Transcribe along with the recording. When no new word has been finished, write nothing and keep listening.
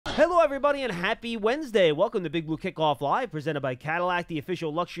Hello, everybody, and happy Wednesday. Welcome to Big Blue Kickoff Live, presented by Cadillac, the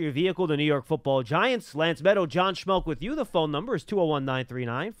official luxury vehicle of the New York Football Giants. Lance Meadow, John Schmelk with you. The phone number is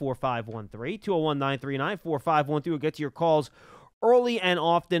 201-939-4513, 201-939-4513. We'll get to your calls early and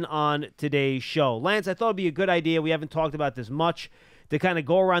often on today's show. Lance, I thought it'd be a good idea. We haven't talked about this much, to kind of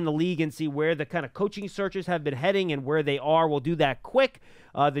go around the league and see where the kind of coaching searches have been heading and where they are. We'll do that quick.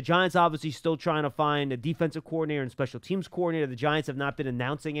 The Giants obviously still trying to find a defensive coordinator and special teams coordinator. The Giants have not been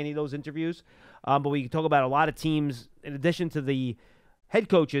announcing any of those interviews, but we can talk about a lot of teams. In addition to the head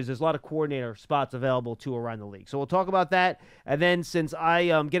coaches, there's a lot of coordinator spots available too around the league. So we'll talk about that. And then since I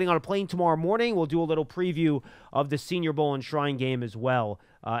am getting on a plane tomorrow morning, we'll do a little preview of the Senior Bowl and Shrine Game as well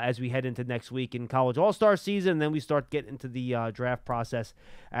as we head into next week in college all-star season. And then we start getting into the draft process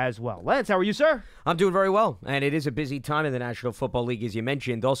as well. Lance, how are you, sir? I'm doing very well. And it is a busy time in the National Football League, as you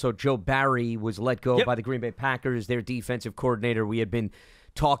mentioned. Also, Joe Barry was let go by the Green Bay Packers, their defensive coordinator. We had been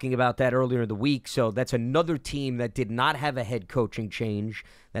talking about that earlier in the week. So that's another team that did not have a head coaching change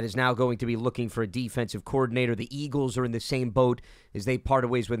that is now going to be looking for a defensive coordinator. The Eagles are in the same boat as they parted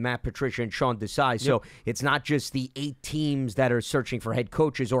ways with Matt Patricia and Sean Desai. So it's not just the 8 teams that are searching for head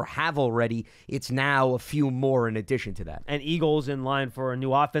coaches or have already. It's now a few more in addition to that. And Eagles in line for a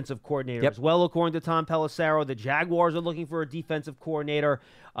new offensive coordinator as well, according to Tom Pelissero. The Jaguars are looking for a defensive coordinator.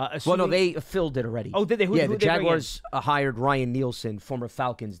 Well, no, they filled it already. Oh, did they? The Jaguars hired Ryan Nielsen, former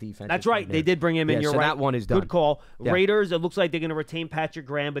Falcons defensive That's right. coordinator. They did bring him in. You're so right. That one is done. Good call. Yeah. Raiders, it looks like they're going to retain Patrick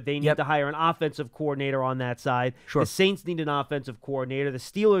Graham, but they need to hire an offensive coordinator on that side. Sure. The Saints need an offensive coordinator. The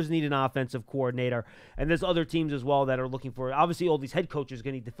Steelers need an offensive coordinator. And there's other teams as well that are looking for. Obviously, all these head coaches are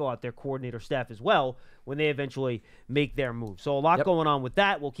going to need to fill out their coordinator staff as well when they eventually make their move. So a lot going on with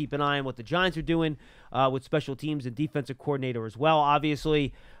that. We'll keep an eye on what the Giants are doing with special teams and defensive coordinator as well.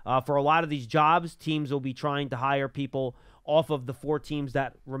 Obviously, for a lot of these jobs, teams will be trying to hire people off of the 4 teams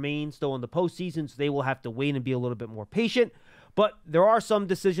that remain still in the postseason, so they will have to wait and be a little bit more patient. But there are some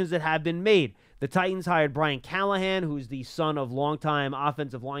decisions that have been made. The Titans hired Brian Callahan, who's the son of longtime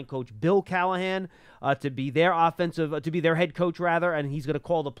offensive line coach Bill Callahan, to be their head coach rather, and he's going to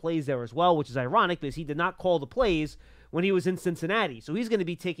call the plays there as well, which is ironic because he did not call the plays when he was in Cincinnati. So he's going to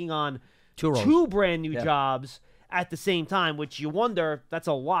be taking on two brand new jobs at the same time, which you wonder, that's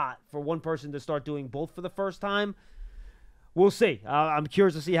a lot for one person to start doing both for the first time. We'll see. I'm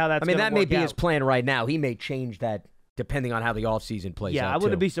curious to see how that's going to work out. I mean, that may be his plan right now. He may change that depending on how the offseason plays out. Yeah, I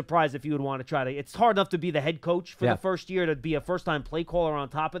wouldn't be surprised if you would want to try to. It's hard enough to be the head coach for the first year. To be a first-time play caller on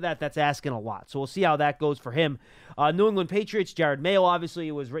top of that, that's asking a lot. So we'll see how that goes for him. New England Patriots, Jared Mayo, obviously,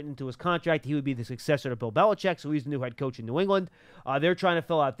 it was written into his contract. He would be the successor to Bill Belichick, so he's the new head coach in New England. They're trying to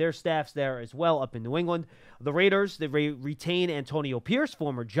fill out their staffs there as well up in New England. The Raiders, they retain Antonio Pierce,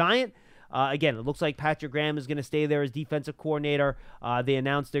 former Giant. Again, it looks like Patrick Graham is going to stay there as defensive coordinator. They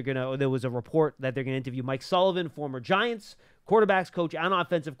announced there was a report that they're going to interview Mike Sullivan, former Giants, quarterbacks coach and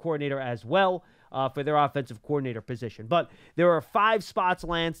offensive coordinator as well for their offensive coordinator position. But there are 5 spots,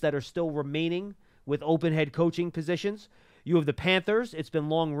 Lance, that are still remaining with open head coaching positions. You have the Panthers. It's been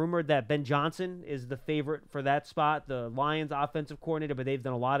long rumored that Ben Johnson is the favorite for that spot, the Lions offensive coordinator, but they've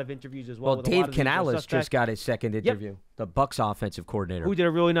done a lot of interviews as well. Well, Dave Canales just got his second interview, the Bucs offensive coordinator. Who did a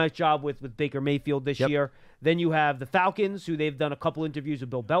really nice job with Baker Mayfield this year. Then you have the Falcons, who they've done a couple interviews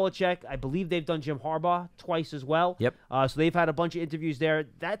with Bill Belichick. I believe they've done Jim Harbaugh twice as well. So they've had a bunch of interviews there.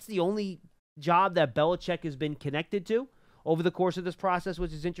 That's the only job that Belichick has been connected to over the course of this process,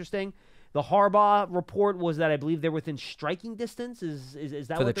 which is interesting. The Harbaugh report was that I believe they're within striking distance. Is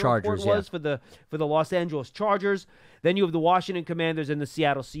that for what the report Chargers, was for the Los Angeles Chargers? Then you have the Washington Commanders and the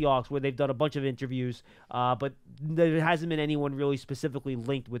Seattle Seahawks, where they've done a bunch of interviews, but there hasn't been anyone really specifically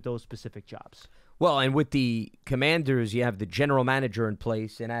linked with those specific jobs. Well, and with the Commanders, you have the general manager in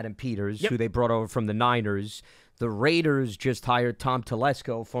place in Adam Peters, who they brought over from the Niners. The Raiders just hired Tom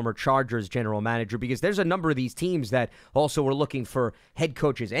Telesco, former Chargers general manager, because there's a number of these teams that also were looking for head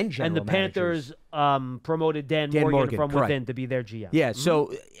coaches and general managers. And the Panthers promoted Dan Morgan from within to be their GM. Yeah,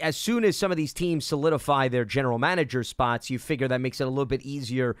 so as soon as some of these teams solidify their general manager spots, you figure that makes it a little bit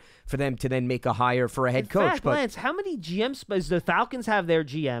easier for them to then make a hire for a head coach. Fact, Lance, how many GMs? The Falcons have their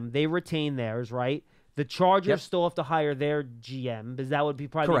GM. They retain theirs, right? The Chargers still have to hire their GM, because that would be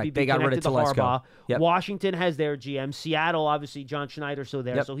probably be connected to Harbaugh. Washington has their GM. Seattle, obviously, John Schneider's still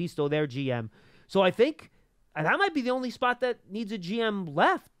there, so he's still their GM. So I think that might be the only spot that needs a GM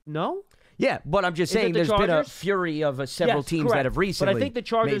left, no? Yeah, but I'm just saying there's been a fury of several teams that have recently. But I think the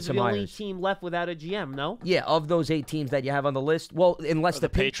Chargers are the only hires. team left without a GM, no? Yeah, of those 8 teams that you have on the list, well, unless the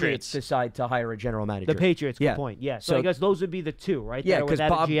Patriots decide to hire a general manager. The Patriots, good point, yeah. So I guess those would be the 2, right? Yeah, because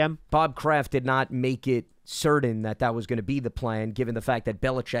Bob Kraft did not make it certain that that was going to be the plan, given the fact that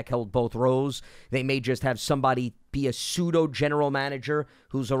Belichick held both roles. They may just have somebody be a pseudo general manager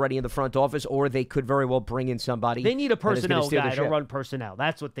who's already in the front office, or they could very well bring in somebody. They need a personnel guy to run personnel.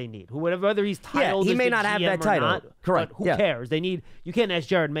 That's what they need. Whether he's titled, he may not have that title. Not, correct? But who cares? They need. You can't ask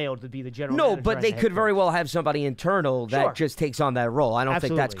Jared Mayo to be the general. No, manager but they could very well have somebody internal that just takes on that role. I don't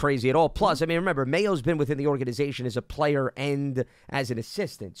think that's crazy at all. Plus, I mean, remember, Mayo's been within the organization as a player and as an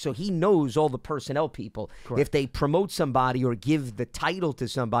assistant, so he knows all the personnel people. Correct. If they promote somebody or give the title to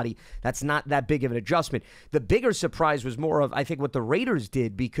somebody, that's not that big of an adjustment. The bigger surprise was more of, I think, what the Raiders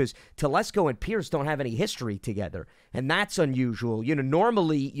did, because Telesco and Pierce don't have any history together, and that's unusual. You know,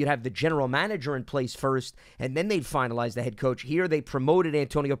 normally you'd have the general manager in place first, and then they'd finalize the head coach. Here they promoted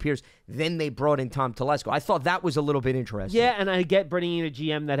Antonio Pierce, then they brought in Tom Telesco. I thought that was a little bit interesting. Yeah, and I get bringing in a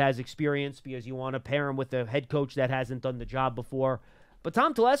GM that has experience because you want to pair him with a head coach that hasn't done the job before. But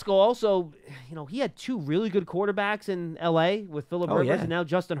Tom Telesco also, you know, he had two really good quarterbacks in L.A. with Phillip Rivers and now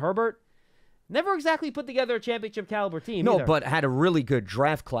Justin Herbert. Never exactly put together a championship caliber team either. But had a really good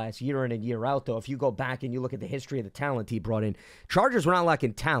draft class year in and year out, though. If you go back and you look at the history of the talent he brought in, Chargers were not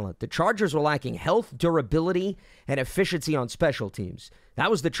lacking talent. The Chargers were lacking health, durability, and efficiency on special teams.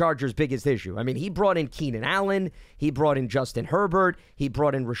 That was the Chargers' biggest issue. I mean, he brought in Keenan Allen. He brought in Justin Herbert. He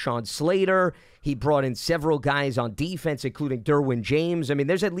brought in Rashawn Slater. He brought in several guys on defense, including Derwin James. I mean,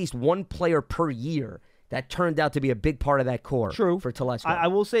 there's at least one player per year that turned out to be a big part of that core. True. For Telesco. I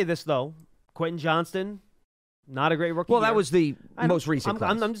will say this, though. Quentin Johnston, not a great rookie. Well, that was the most recent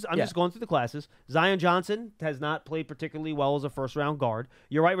class. I'm just going through the classes. Zion Johnson has not played particularly well as a first-round guard.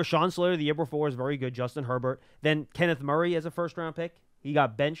 You're right, Rashawn Slater the year before is very good. Justin Herbert. Then Kenneth Murray as a first-round pick. He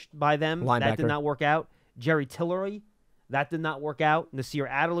got benched by them. Linebacker. That did not work out. Jerry Tillery, that did not work out. Nasir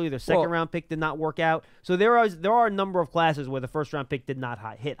Adderley, their second-round pick, did not work out. So there are a number of classes where the first-round pick did not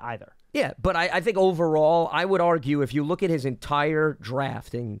hit either. Yeah, but I think overall, I would argue if you look at his entire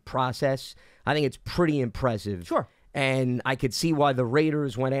drafting process, I think it's pretty impressive. Sure. And I could see why the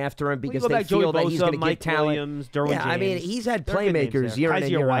Raiders went after him, because they feel that he's going to get talent. Williams, Derwin James. I mean, he's had playmakers year in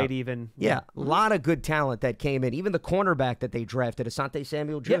and year White out. even. Yeah, a lot of good talent that came in. Even the cornerback that they drafted, Asante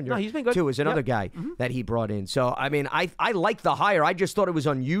Samuel Jr., no, he's been good. too, is another guy that he brought in. So, I mean, I like the hire. I just thought it was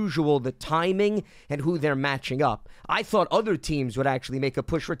unusual, the timing and who they're matching up. I thought other teams would actually make a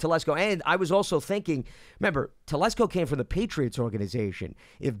push for Telesco. And I was also thinking, remember, Telesco came from the Patriots organization.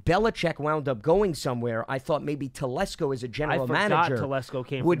 If Belichick wound up going somewhere, I thought maybe Telesco as a general manager Telesco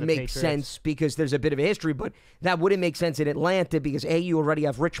came would from the make Patriots. sense, because there's a bit of a history, but that wouldn't make sense in Atlanta because, A, you already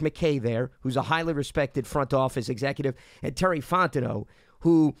have Rich McKay there, who's a highly respected front office executive, and Terry Fontenot,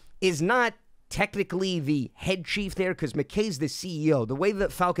 who is not technically the head chief there because McKay's the CEO. The way the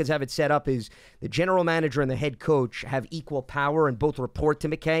Falcons have it set up is the general manager and the head coach have equal power and both report to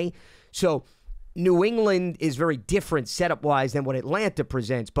McKay. So New England is very different setup-wise than what Atlanta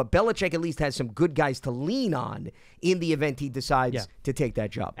presents, but Belichick at least has some good guys to lean on in the event he decides to take that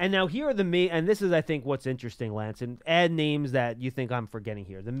job. And now here are the main, and this is, I think, what's interesting, Lance, and add names that you think I'm forgetting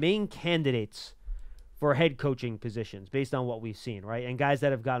here. The main candidates for head coaching positions based on what we've seen, right? And guys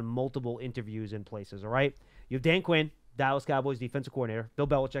that have gotten multiple interviews in places, all right? You have Dan Quinn, Dallas Cowboys defensive coordinator, Bill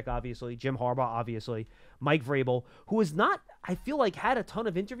Belichick, obviously, Jim Harbaugh, obviously, Mike Vrabel, who has not, I feel like, had a ton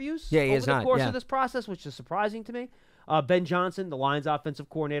of interviews over the course of this process, which is surprising to me. Ben Johnson, the Lions offensive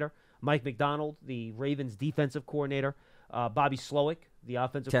coordinator, Mike McDonald, the Ravens defensive coordinator, Bobby Slowick, the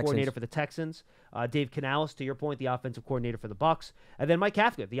offensive coordinator for the Texans, Dave Canales, to your point, the offensive coordinator for the Bucs, and then Mike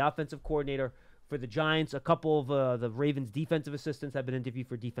Kafka, the offensive coordinator for the Giants. A couple of the Ravens defensive assistants have been interviewed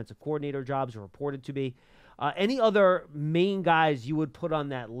for defensive coordinator jobs or reported to be. Any other main guys you would put on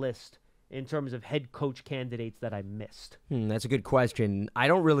that list in terms of head coach candidates that I missed? That's a good question. I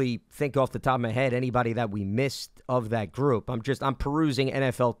don't really think off the top of my head anybody that we missed of that group. I'm perusing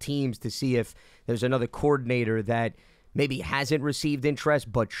NFL teams to see if there's another coordinator that maybe hasn't received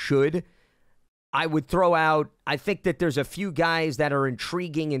interest but should. I would throw out, I think that there's a few guys that are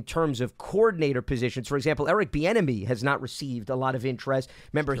intriguing in terms of coordinator positions. For example, Eric Bieniemy has not received a lot of interest.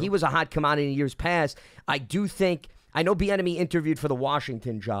 Remember, he was a hot commodity in years past. I know Bieniemy interviewed for the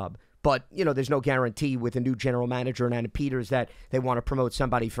Washington job, but, you know, there's no guarantee with a new general manager and Anna Peters that they want to promote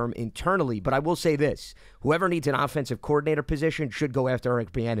somebody from internally. But I will say this, whoever needs an offensive coordinator position should go after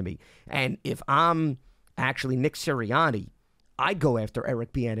Eric Bieniemy. And if I'm actually Nick Sirianni, I'd go after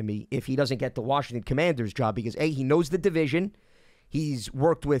Eric Bieniemy if he doesn't get the Washington Commanders job because, A, he knows the division. He's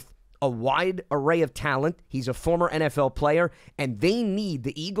worked with a wide array of talent. He's a former NFL player, and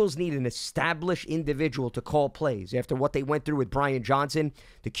the Eagles need an established individual to call plays after what they went through with Brian Johnson,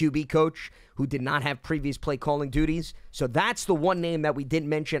 the QB coach, who did not have previous play calling duties. So that's the one name that we didn't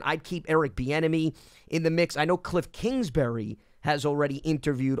mention. I'd keep Eric Bieniemy in the mix. I know Cliff Kingsbury has already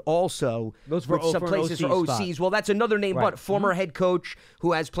interviewed also with some places for OCs. Well, that's another name, right. But former head coach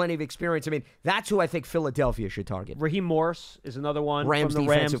who has plenty of experience. I mean, that's who I think Philadelphia should target. Raheem Morris is another one Rams from the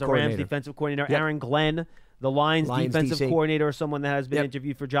Rams defensive coordinator. Yep. Aaron Glenn, the Lions defensive DC. coordinator, is someone that has been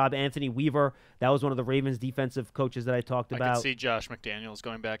interviewed for a job. Anthony Weaver, that was one of the Ravens defensive coaches that I talked about. I could see Josh McDaniels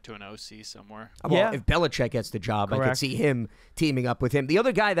going back to an OC somewhere. Well, if Belichick gets the job, Correct. I could see him teaming up with him. The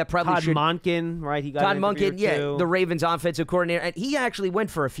other guy that probably Todd should... Monken, right? He got Todd an Monken, too. the Ravens offensive coordinator. And he actually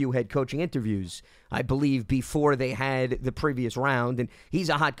went for a few head coaching interviews, I believe, before they had the previous round. And he's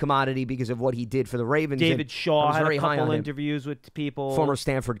a hot commodity because of what he did for the Ravens. David Shaw had a couple him. interviews with people. Former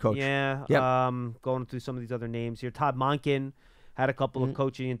Stanford coach. Yeah. Yep. Going through some of these other names here. Todd Monken had a couple of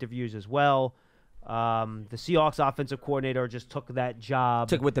coaching interviews as well. The Seahawks offensive coordinator just took that job.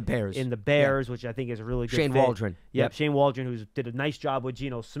 Took with the Bears. In the Bears, which I think is a really good Shane fit. Waldron. Yep, Shane Waldron, who did a nice job with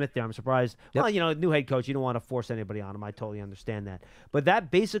Geno Smith there. I'm surprised. Yep. Well, new head coach, you don't want to force anybody on him. I totally understand that. But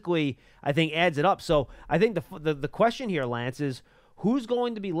that basically, I think, adds it up. So I think the question here, Lance, is who's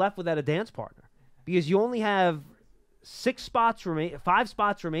going to be left without a dance partner? Because you only have 5 spots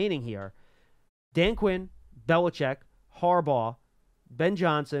remaining here. Dan Quinn, Belichick, Harbaugh, Ben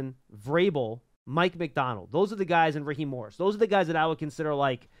Johnson, Vrabel, Mike McDonald. Those are the guys, and Raheem Morris. Those are the guys that I would consider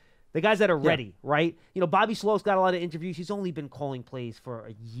like the guys that are ready, right? Bobby Slowick's got a lot of interviews. He's only been calling plays for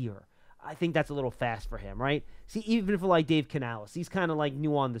a year. I think that's a little fast for him, right? See, even for like Dave Canales, he's kind of like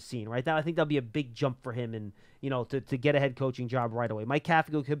new on the scene, right? I think that'll be a big jump for him and, to get a head coaching job right away. Mike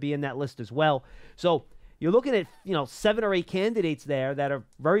Kafka could be in that list as well. So you're looking at, 7 or 8 candidates there that are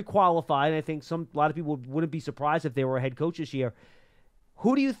very qualified. And I think a lot of people wouldn't be surprised if they were a head coach this year.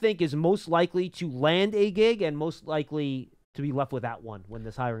 Who do you think is most likely to land a gig and most likely to be left without one when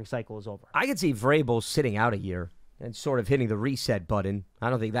this hiring cycle is over? I could see Vrabel sitting out a year and sort of hitting the reset button. I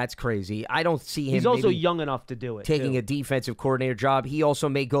don't think that's crazy. I don't see him. He's also young enough to do it. Taking a defensive coordinator job. He also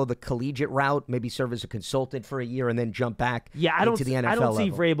may go the collegiate route, maybe serve as a consultant for a year and then jump back into the NFL I don't see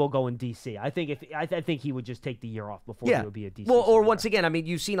level. Vrabel going DC. I think he would just take the year off before he would be a DC. Well, or once again, I mean,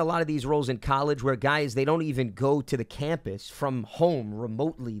 you've seen a lot of these roles in college where guys, they don't even go to the campus from home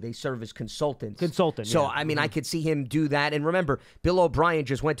remotely. They serve as consultants. So, I mean, I could see him do that. And remember, Bill O'Brien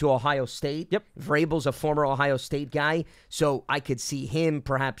just went to Ohio State. Yep. Vrabel's a former Ohio State guy. So I could see him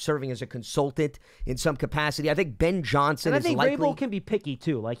perhaps serving as a consultant in some capacity. I think Ben Johnson is likely. And I think likely. Vrabel can be picky,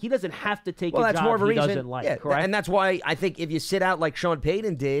 too. Like, he doesn't have to take a that's job more of a he reason. doesn't like, correct? And that's why I think if you sit out like Sean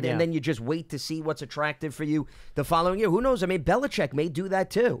Payton did and then you just wait to see what's attractive for you the following year, who knows? I mean, Belichick may do that,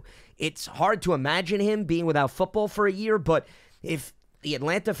 too. It's hard to imagine him being without football for a year, but if the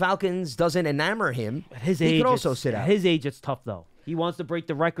Atlanta Falcons doesn't enamor him, he could also sit out. At his age, it's tough, though. He wants to break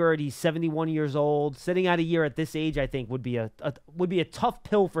the record. He's 71 years old. Sitting out a year at this age, I think, would be a tough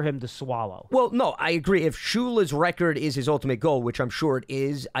pill for him to swallow. Well, no, I agree. If Shula's record is his ultimate goal, which I'm sure it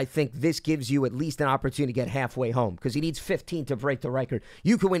is, I think this gives you at least an opportunity to get halfway home because he needs 15 to break the record.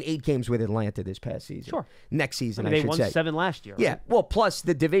 You could win 8 games with Atlanta this past season. Sure. Next season, they should won say. 7 last year. Right? Yeah. Well, plus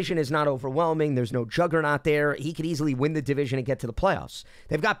the division is not overwhelming. There's no juggernaut there. He could easily win the division and get to the playoffs.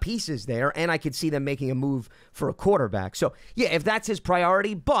 They've got pieces there, and I could see them making a move for a quarterback. So, yeah, if that's his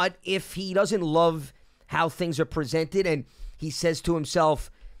priority, but if he doesn't love how things are presented and he says to himself,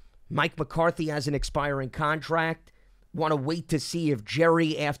 Mike McCarthy has an expiring contract, want to wait to see if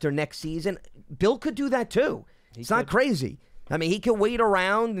Jerry after next season, Bill could do that too. It's not crazy. I mean, he can wait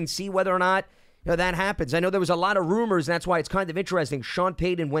around and see whether or not that happens. I know there was a lot of rumors, and that's why it's kind of interesting. Sean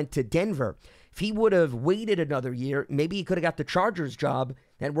Payton went to Denver. If he would have waited another year, maybe he could have got the Chargers job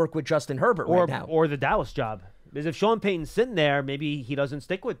and worked with Justin Herbert right now. Or the Dallas job. Because if Sean Payton's sitting there, maybe he doesn't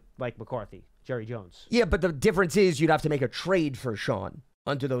stick with Mike McCarthy, Jerry Jones. Yeah, but the difference is you'd have to make a trade for Sean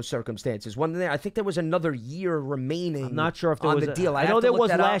under those circumstances. I think there was another year remaining. I'm not sure if there was the deal. I know there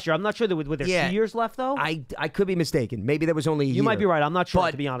was last year. I'm not sure were there 2 years left, though? I could be mistaken. Maybe there was only a year. You might be right. I'm not sure,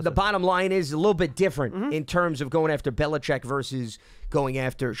 but to be honest. The bottom line is a little bit different in terms of going after Belichick versus going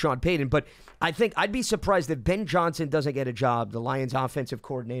after Sean Payton. But I think I'd be surprised if Ben Johnson doesn't get a job, the Lions offensive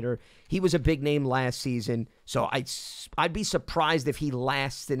coordinator. He was a big name last season. So I'd be surprised if he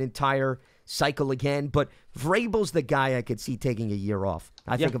lasts an entire cycle again. But Vrabel's the guy I could see taking a year off.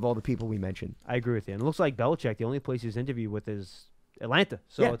 I think of all the people we mentioned. I agree with you. And it looks like Belichick, the only place he's interviewed with is Atlanta.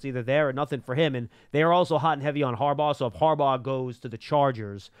 So Yeah. it's either there or nothing for him. And they are also hot and heavy on Harbaugh. So if Harbaugh goes to the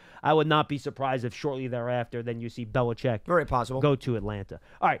Chargers, I would not be surprised if shortly thereafter then you see Belichick Very possible. go to Atlanta.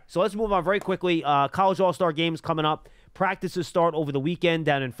 All right, so let's move on very quickly. College All-Star games coming up. Practices start over the weekend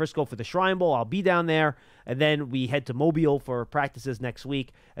down in Frisco for the Shrine Bowl. I'll be down there. And then we head to Mobile for practices next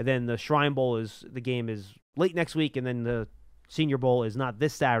week. And then the Shrine Bowl the game is late next week. And then the Senior Bowl is not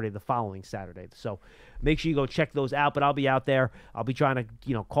this Saturday, the following Saturday. So make sure you go check those out. But I'll be out there. I'll be trying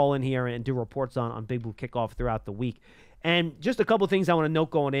to call in here and do reports on Big Blue Kickoff throughout the week. And just a couple things I want to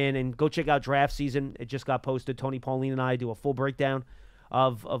note going in, and go check out draft season. It just got posted. Tony Pauline and I do a full breakdown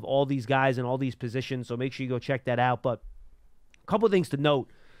of all these guys and all these positions. So make sure you go check that out. But a couple of things to note.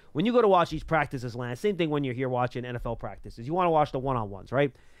 When you go to watch these practices, Lance, same thing when you're here watching NFL practices. You want to watch the one-on-ones,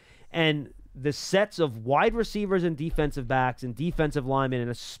 right? And the sets of wide receivers and defensive backs and defensive linemen,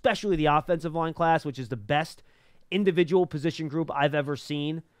 and especially the offensive line class, which is the best individual position group I've ever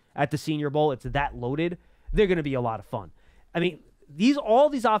seen at the Senior Bowl. It's that loaded. They're going to be a lot of fun. I mean, all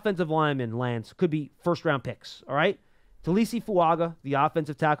these offensive linemen, Lance, could be first-round picks, all right? Talisi Fuaga, the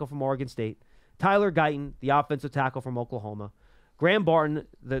offensive tackle from Oregon State. Tyler Guyton, the offensive tackle from Oklahoma. Graham Barton,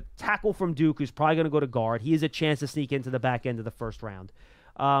 the tackle from Duke, who's probably going to go to guard. He has a chance to sneak into the back end of the first round.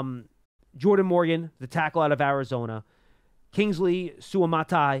 Jordan Morgan, the tackle out of Arizona. Kingsley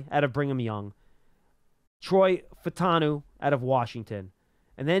Suamatai out of Brigham Young. Troy Fatanu out of Washington.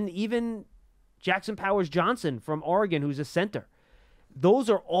 And then even Jackson Powers Johnson from Oregon, who's a center. Those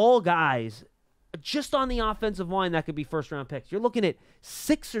are all guys just on the offensive line that could be first-round picks. You're looking at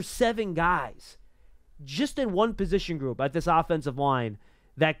 6 or 7 guys just in one position group at this offensive line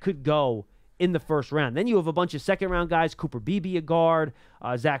that could go in the first round. Then you have a bunch of second-round guys. Cooper Beebe, a guard.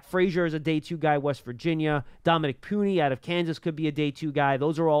 Zach Frazier is a day 2 guy, West Virginia. Dominic Puney out of Kansas could be a day 2 guy.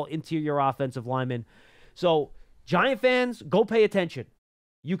 Those are all interior offensive linemen. So, Giant fans, go pay attention.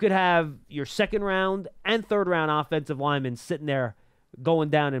 You could have your second-round and third-round offensive linemen sitting there going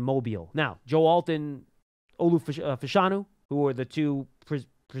down in Mobile. Now, Joe Alton, Olu Fashanu, who are the 2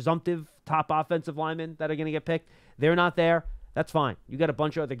 presumptive top offensive linemen that are going to get picked, they're not there. That's fine. You got a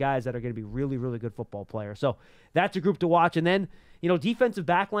bunch of other guys that are going to be really, really good football players. So that's a group to watch. And then, defensive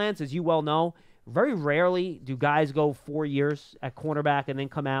backlands, as you well know, very rarely do guys go 4 years at cornerback and then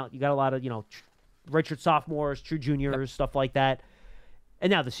come out. You got a lot of, redshirt sophomores, true juniors, stuff like that. And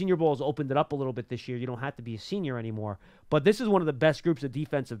now the Senior Bowl has opened it up a little bit this year. You don't have to be a senior anymore. But this is one of the best groups of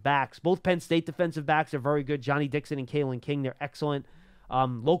defensive backs. Both Penn State defensive backs are very good. Johnny Dixon and Kalen King, they're excellent.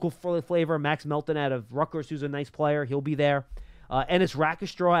 Local flavor, Max Melton out of Rutgers, who's a nice player. He'll be there. Ennis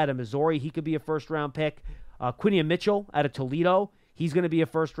Rackstraw out of Missouri. He could be a first-round pick. Quinion Mitchell out of Toledo. He's going to be a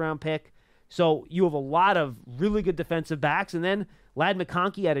first-round pick. So you have a lot of really good defensive backs. And then Ladd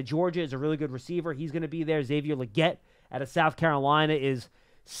McConkey out of Georgia is a really good receiver. He's going to be there. Xavier Legette out of South Carolina is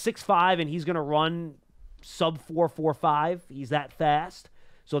 6'5", and he's going to run sub 4.45. He's that fast.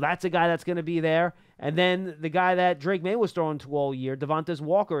 So that's a guy that's going to be there. And then the guy that Drake May was throwing to all year, Devontae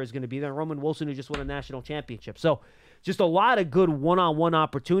Walker, is going to be there. Roman Wilson, who just won a national championship. So just a lot of good one-on-one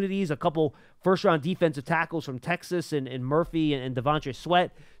opportunities. A couple first-round defensive tackles from Texas and Murphy and Devontae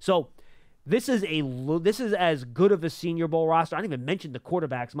Sweat. So this is as good of a Senior Bowl roster. I didn't even mention the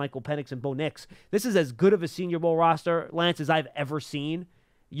quarterbacks, Michael Penix and Bo Nix. This is as good of a Senior Bowl roster, Lance, as I've ever seen.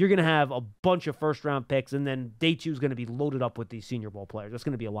 You're going to have a bunch of first-round picks, and then day 2 is going to be loaded up with these Senior Bowl players. That's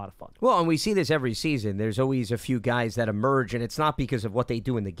going to be a lot of fun. Well, and we see this every season. There's always a few guys that emerge, and it's not because of what they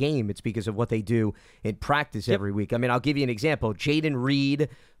do in the game. It's because of what they do in practice every week. I mean, I'll give you an example. Jaden Reed,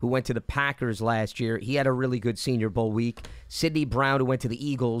 who went to the Packers last year, he had a really good Senior Bowl week. Sidney Brown, who went to the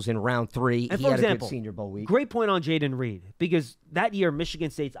Eagles in round 3, he had a good Senior Bowl week. Great point on Jaden Reed, because that year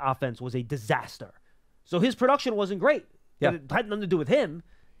Michigan State's offense was a disaster. So his production wasn't great. Yeah. It had nothing to do with him.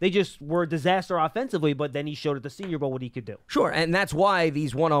 They just were a disaster offensively, but then he showed at the Senior Bowl what he could do. Sure, and that's why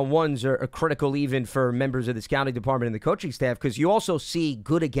these one-on-ones are critical even for members of the scouting department and the coaching staff, because you also see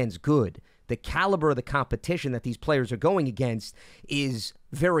good against good. The caliber of the competition that these players are going against is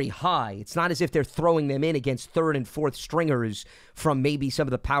very high. It's not as if they're throwing them in against third and fourth stringers from maybe some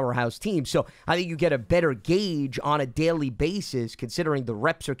of the powerhouse teams. So I think you get a better gauge on a daily basis, considering the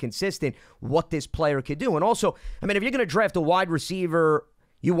reps are consistent, what this player could do. And also, I mean, if you're going to draft a wide receiver,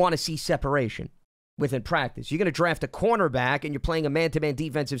 you want to see separation within practice. You're going to draft a cornerback and you're playing a man-to-man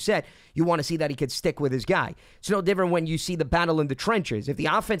defensive set. You want to see that he could stick with his guy. It's no different when you see the battle in the trenches. If the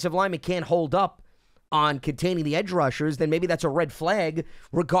offensive lineman can't hold up on containing the edge rushers, then maybe that's a red flag,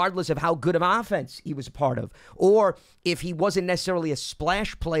 regardless of how good of offense he was a part of. Or if he wasn't necessarily a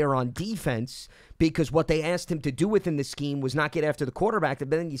splash player on defense because what they asked him to do within the scheme was not get after the quarterback, but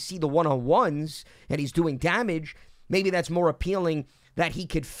then you see the one-on-ones and he's doing damage, maybe that's more appealing that he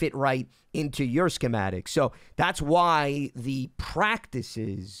could fit right into your schematic. So that's why the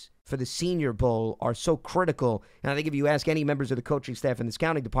practices for the Senior Bowl are so critical. And I think if you ask any members of the coaching staff in the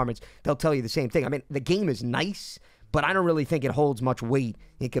scouting departments, they'll tell you the same thing. I mean, the game is nice, but I don't really think it holds much weight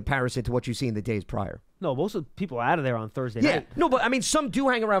in comparison to what you see in the days prior. No, most of the people are out of there on Thursday night. No, but I mean, some do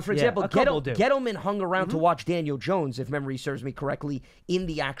hang around. For example, a couple do. Gettleman hung around to watch Daniel Jones, if memory serves me correctly, in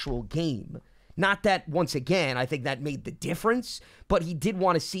the actual game. Not that, once again, I think that made the difference, but he did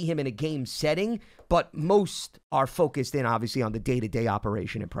want to see him in a game setting. But most are focused in, obviously, on the day-to-day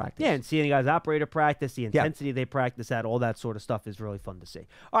operation and practice. Yeah, and seeing guys operate at practice, the intensity they practice at, all that sort of stuff is really fun to see.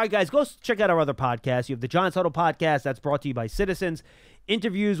 All right, guys, go check out our other podcasts. You have the Giants Huddle podcast. That's brought to you by Citizens.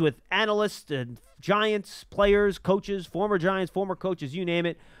 Interviews with analysts and Giants, players, coaches, former Giants, former coaches, you name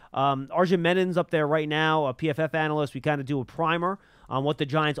it. Arjun Menon's up there right now, a PFF analyst. We kind of do a primer on what the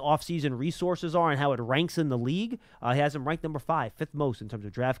Giants' offseason resources are and how it ranks in the league. He has them ranked number 5, fifth most in terms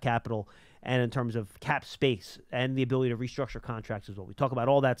of draft capital and in terms of cap space and the ability to restructure contracts as well. We talk about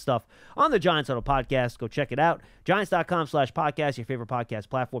all that stuff on the Giants Huddle podcast. Go check it out. Giants.com/podcast, your favorite podcast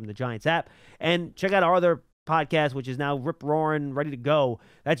platform, the Giants app. And check out our other podcast, which is now rip-roaring, ready to go.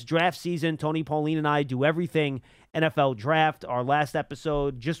 That's draft season. Tony, Pauline, and I do everything NFL draft. Our last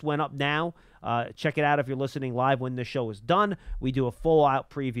episode just went up now. Check it out if you're listening live when the show is done. We do a full-out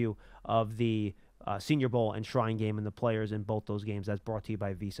preview of the Senior Bowl and Shrine Game and the players in both those games. That's brought to you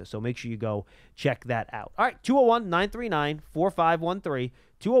by Visa. So make sure you go check that out. All right, 201-939-4513.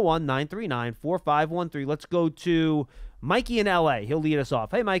 201-939-4513. Let's go to Mikey in L.A. He'll lead us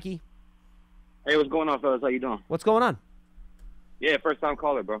off. Hey, Mikey. Hey, what's going on, fellas? How you doing? What's going on? Yeah, first-time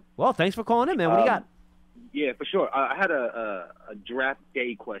caller, bro. Well, thanks for calling in, man. What do you got? Yeah, for sure. I had a draft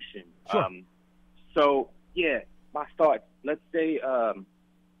day question. Sure. So, yeah, my thoughts. Let's say,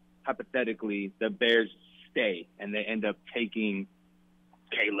 hypothetically, the Bears stay and they end up taking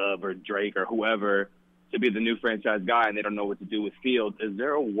Caleb or Drake or whoever to be the new franchise guy and they don't know what to do with Fields. Is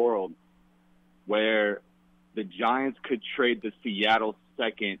there a world where the Giants could trade the Seattle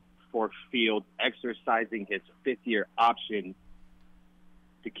second for Fields, exercising his fifth-year option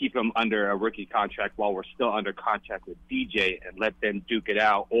to keep him under a rookie contract while we're still under contract with DJ and let them duke it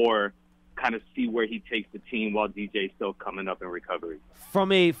out, or kind of see where he takes the team while DJ's still coming up in recovery?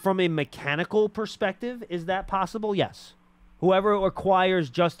 From a mechanical perspective, is that possible? Yes. Whoever acquires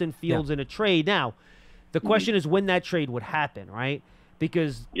Justin Fields in a trade. Now, the question is when that trade would happen, right?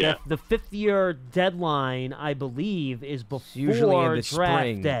 Because the fifth-year deadline, I believe, is usually in the draft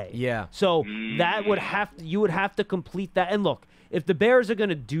spring. day. Yeah. So that would you would have to complete that. And look, if the Bears are going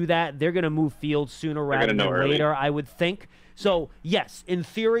to do that, they're going to move Fields sooner rather than later, I would think. So, yes, in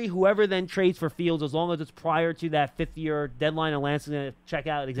theory, whoever then trades for Fields, as long as it's prior to that fifth-year deadline, and Lance is going to check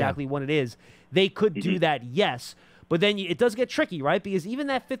out exactly when it is, they could do that, yes. But then it does get tricky, right? Because even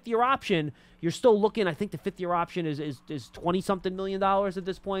that fifth-year option, you're still looking. I think the fifth-year option is $20-something million at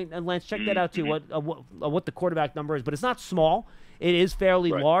this point. And Lance, check that out too. What the quarterback number is, but it's not small. It is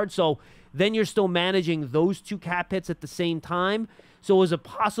fairly large. So then you're still managing those two cap hits at the same time. So is it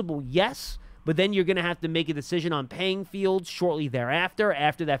possible? Yes. But then you're going to have to make a decision on paying Fields shortly thereafter,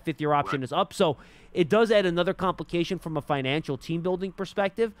 after that fifth-year option is up. So it does add another complication from a financial team-building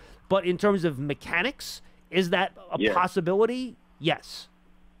perspective. But in terms of mechanics, is that a possibility? Yes.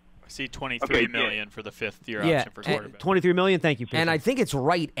 I see $23 million for the fifth-year option for quarterback. $23 million, thank you, Peter. And I think it's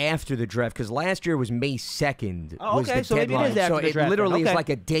right after the draft because last year was May 2nd. Oh, okay, was the so maybe deadline. it is after the draft. So it literally is like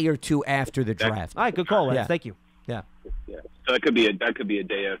a day or two after the draft. All right, good call, Lance. Thank you. Yeah. So that could be a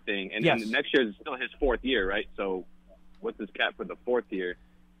day of thing. And then next year is still his fourth year, right? So what's his cap for the fourth year?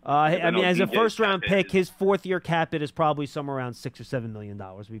 I mean, as a first-round pick, his fourth-year cap hit is probably somewhere around $6 or $7 million,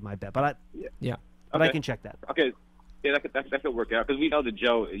 would be my bet. But I can check that. Okay. Yeah, that could work out because we know that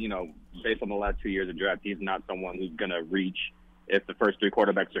Joe, based on the last 2 years of draft, he's not someone who's going to reach. If the first three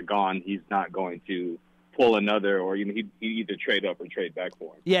quarterbacks are gone, he's not going to pull another, or he either trade up or trade back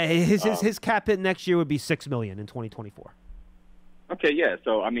for him. Yeah, his cap hit next year would be $6 million in 2024. Okay, yeah.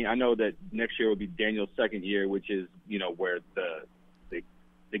 So I mean, I know that next year will be Daniel's second year, which is where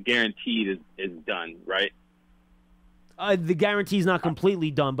the guaranteed is done, right? The guarantee is not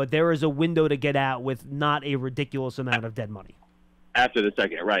completely done, but there is a window to get out with not a ridiculous amount of dead money. After the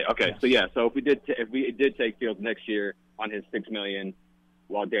second, right? Okay, so if we did take Fields next year on his $6 million,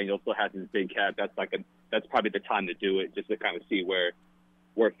 while Daniel still has his big cap, that's probably the time to do it, just to kind of see where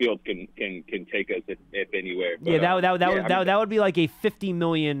Fields can take us if anywhere. But, that would be like a $50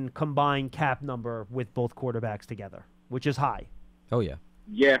 million combined cap number with both quarterbacks together, which is high. Oh yeah.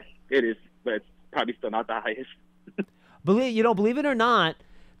 Yeah, it is, but it's probably still not the highest. Believe it or not,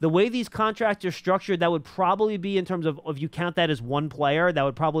 the way these contracts are structured, that would probably be in terms of if you count that as one player, that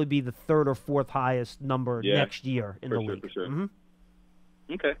would probably be the third or fourth highest number next year in the league. For sure.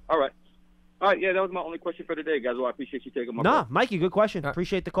 Mm-hmm. Okay, all right. All right, yeah, that was my only question for today, guys. Well, I appreciate you taking my call. Mikey, good question.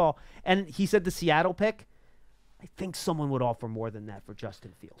 Appreciate the call. And he said the Seattle pick. I think someone would offer more than that for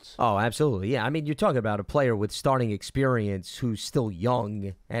Justin Fields. Oh, absolutely. Yeah, I mean, you're talking about a player with starting experience who's still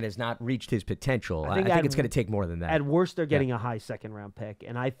young and has not reached his potential. I think it's going to take more than that. At worst, they're getting a high second-round pick.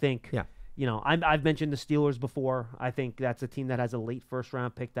 And I think, I've mentioned the Steelers before. I think that's a team that has a late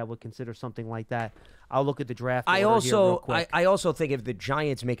first-round pick that would consider something like that. I'll look at the draft order here real quick. I also think if the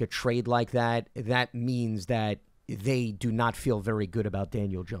Giants make a trade like that, that means that they do not feel very good about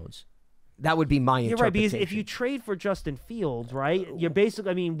Daniel Jones. That would be my interpretation. You're right, because if you trade for Justin Fields, right, you're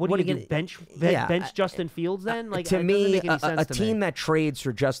basically, I mean, what are you going to bench Justin Fields then? Like, to me, a team that trades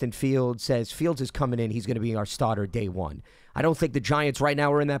for Justin Fields says Fields is coming in, he's going to be our starter day one. I don't think the Giants right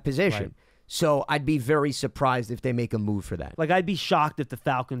now are in that position. Right. So I'd be very surprised if they make a move for that. Like, I'd be shocked if the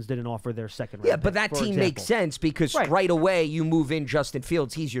Falcons didn't offer their second round pick, but that team makes sense because right away you move in Justin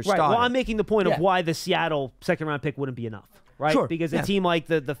Fields, he's your starter. Well, I'm making the point of why the Seattle second round pick wouldn't be enough. Right? Sure. Because a team like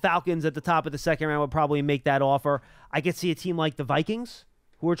the Falcons at the top of the second round would probably make that offer. I could see a team like the Vikings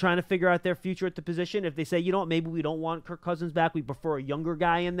who are trying to figure out their future at the position. If they say, you know what, maybe we don't want Kirk Cousins back, we prefer a younger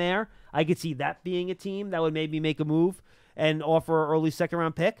guy in there, I could see that being a team that would maybe make a move and offer an early second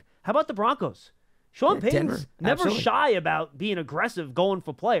round pick. How about the Broncos? Sean Payton's never shy about being aggressive going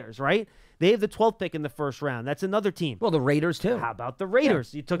for players, right? They have the 12th pick in the first round. That's another team. Well, the Raiders, too. How about the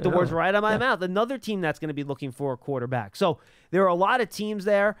Raiders? You took the words right out of my mouth. Another team that's going to be looking for a quarterback. So there are a lot of teams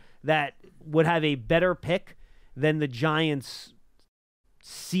there that would have a better pick than the Giants'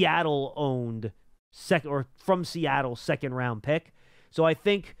 Seattle-owned from Seattle second-round pick. So I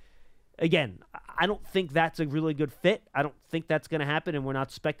think, again, I don't think that's a really good fit. I don't think that's going to happen, and we're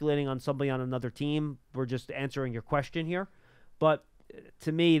not speculating on somebody on another team. We're just answering your question here. But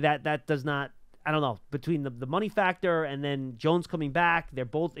to me, that does not, I don't know, between the money factor and then Jones coming back, they're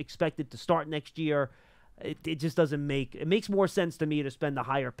both expected to start next year. It just doesn't it makes more sense to me to spend a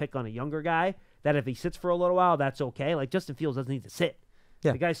higher pick on a younger guy, that if he sits for a little while, that's okay. Like Justin Fields doesn't need to sit.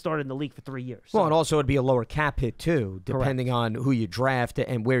 Yeah. The guy started in the league for 3 years. Well, and also it'd be a lower cap hit, too, depending on who you draft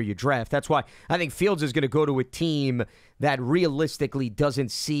and where you draft. That's why I think Fields is going to go to a team that realistically doesn't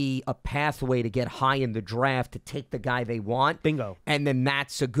see a pathway to get high in the draft to take the guy they want. Bingo. And then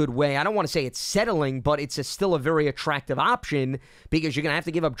that's a good way. I don't want to say it's settling, but it's still a very attractive option because you're going to have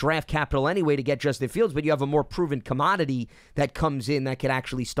to give up draft capital anyway to get Justin Fields, but you have a more proven commodity that comes in that could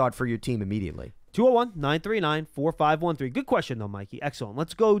actually start for your team immediately. 201-939-4513. Good question, though, Mikey. Excellent.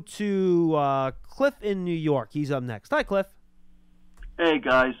 Let's go to Cliff in New York. He's up next. Hi, Cliff. Hey,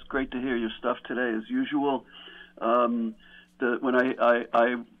 guys. Great to hear your stuff today, as usual. When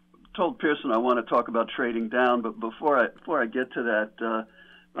I told Pearson I want to talk about trading down, but before I get to that,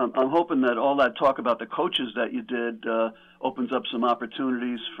 I'm hoping that all that talk about the coaches that you did opens up some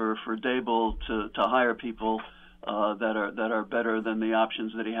opportunities for Dable to hire people that are better than the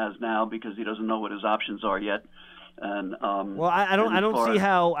options that he has now, because he doesn't know what his options are yet. And well, I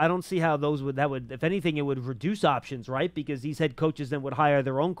don't see how those would if anything, it would reduce options, right? Because these head coaches then would hire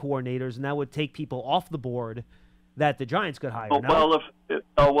their own coordinators, and that would take people off the board that the Giants could hire. Well,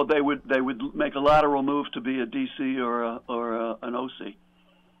 they would make a lateral move to be a DC or an OC.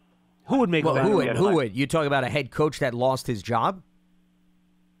 Who would make? Who would? You talk about a head coach that lost his job?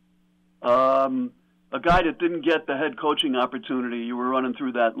 A guy that didn't get the head coaching opportunity. You were running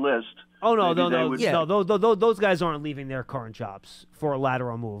through that list. Oh, no. Those guys aren't leaving their current jobs for a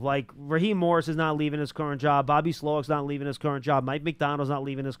lateral move. Like, Raheem Morris is not leaving his current job. Bobby Slowick's not leaving his current job. Mike McDonald's not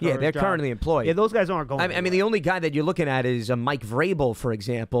leaving his current job. Yeah, they're currently employed. Yeah, those guys aren't going I mean, the only guy that you're looking at is Mike Vrabel, for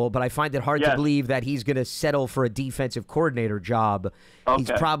example, but I find it hard to believe that he's going to settle for a defensive coordinator job. Okay.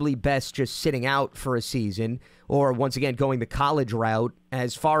 He's probably best just sitting out for a season, or once again going the college route.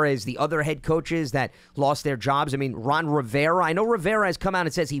 As far as the other head coaches that lost their jobs, I mean, Ron Rivera, I know Rivera has come out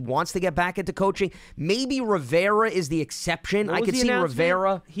and says he wants to get back into coaching. Maybe Rivera is the exception. I could see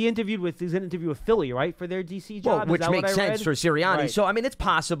Rivera. He's in an interview with Philly, right, for their DC job? Well, which makes sense for Sirianni. Right. So, I mean, it's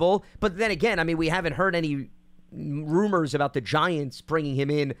possible. But then again, I mean, we haven't heard any rumors about the Giants bringing him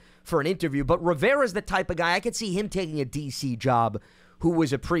in for an interview. But Rivera's the type of guy, I could see him taking a DC job, who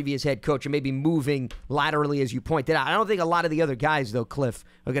was a previous head coach, and maybe moving laterally, as you pointed out. I don't think a lot of the other guys, though, Cliff,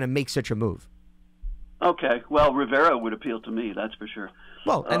 are going to make such a move. Okay. Well, Rivera would appeal to me, that's for sure.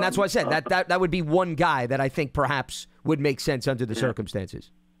 Well, and that's why I said that would be one guy that I think perhaps would make sense under the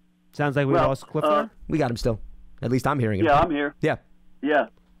circumstances. Sounds like we lost Cliff there? We got him still. At least I'm hearing him. Yeah, I'm here. Yeah. Yeah.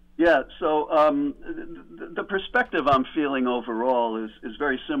 Yeah, so the perspective I'm feeling overall is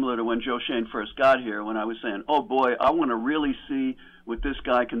very similar to when Joe Schoen first got here, when I was saying, oh boy, I want to really see what this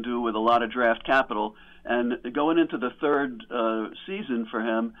guy can do with a lot of draft capital. And going into the third season for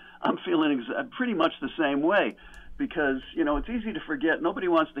him, I'm feeling pretty much the same way. Because, it's easy to forget. Nobody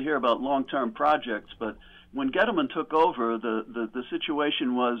wants to hear about long-term projects, but when Gettleman took over, the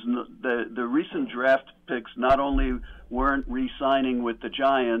situation was the recent draft picks not only weren't re-signing with the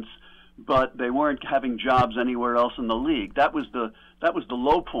Giants, but they weren't having jobs anywhere else in the league. That was the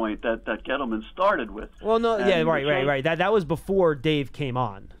low point that Gettleman started with. Well, no, and yeah, right. That was before Dave came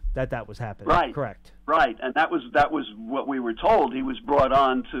on. That was happening. Right. Correct. Right, and that was what we were told. He was brought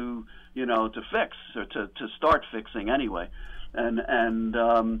on to fix or to start fixing anyway.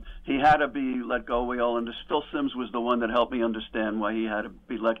 And he had to be let go. We all understood. Phil Simms was the one that helped me understand why he had to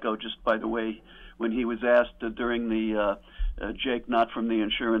be let go, just by the way, when he was asked during the Jake, not from the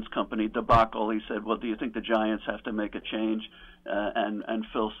insurance company debacle, he said, well, do you think the Giants have to make a change? And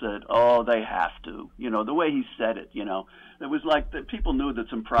Phil said, oh, they have to. The way he said it, it was like people knew that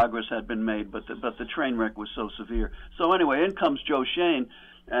some progress had been made, but the train wreck was so severe. So anyway, in comes Joe Schoen,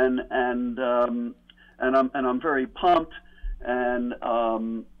 and I'm very pumped, and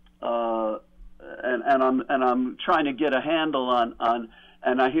I'm trying to get a handle on.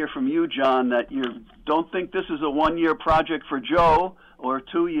 And I hear from you, John, that you don't think this is a one-year project for Joe or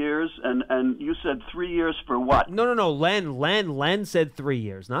 2 years, and you said 3 years for what? No. Len said 3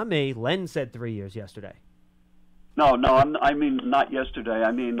 years, not me. Len said 3 years yesterday. No, I mean not yesterday.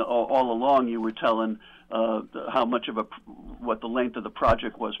 I mean all along you were telling how much of what the length of the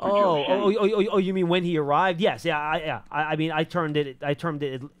project was for Joe Schoen. Oh, you mean when he arrived? Yes, yeah. I mean, I termed it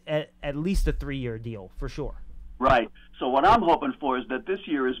at least a 3-year deal for sure. Right. So what I'm hoping for is that this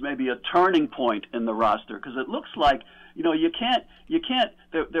year is maybe a turning point in the roster, because it looks like you can't.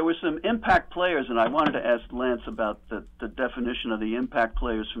 There were some impact players, and I wanted to ask Lance about the definition of the impact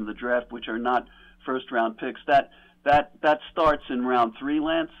players from the draft, which are not first-round picks. That starts in round 3,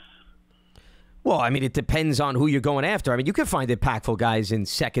 Lance. Well, I mean, it depends on who you're going after. I mean, you can find impactful guys in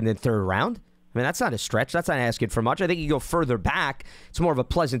second and third round. I mean, that's not a stretch. That's not asking for much. I think you go further back, it's more of a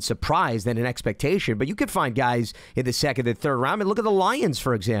pleasant surprise than an expectation. But you could find guys in the second and third round. I mean, look at the Lions,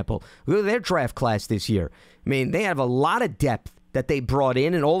 for example. Look at their draft class this year. I mean, they have a lot of depth that they brought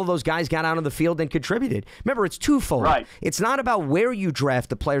in, and all of those guys got out on the field and contributed. Remember, it's twofold. Right. It's not about where you draft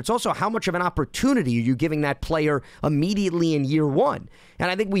the player. It's also how much of an opportunity are you giving that player immediately in year one.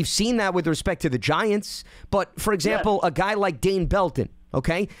 And I think we've seen that with respect to the Giants. But, for example, a guy like Dane Belton,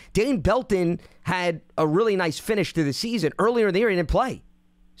 okay? Dane Belton had a really nice finish to the season. Earlier in the year, he didn't play.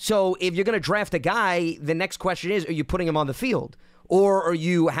 So if you're going to draft a guy, the next question is, are you putting him on the field? Or are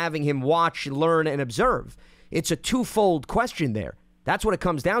you having him watch, learn, and observe? It's a twofold question there. That's what it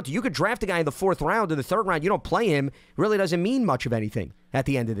comes down to. You could draft a guy in the 4th round or the 3rd round. You don't play him. It really doesn't mean much of anything at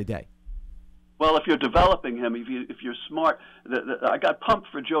the end of the day. Well, if you're developing him, if you're smart, I got pumped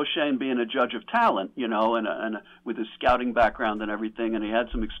for Joe Schoen being a judge of talent, and with his scouting background and everything, and he had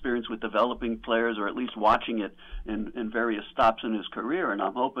some experience with developing players, or at least watching it in various stops in his career, and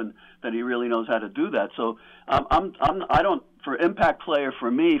I'm hoping that he really knows how to do that. So for impact player for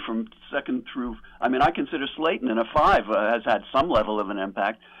me from second through, I mean, I consider Slayton in a 5 has had some level of an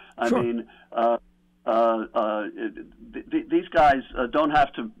impact. Sure. I mean. These guys don't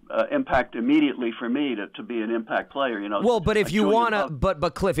have to impact immediately for me to be an impact player, Well, but if you want to,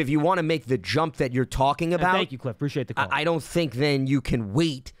 but Cliff, if you want to make the jump that you're talking about, thank you, Cliff. Appreciate the call. I don't think then you can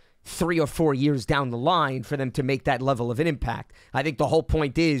wait 3 or 4 years down the line for them to make that level of an impact. I think the whole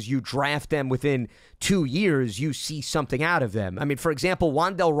point is you draft them within 2 years, you see something out of them. I mean, for example,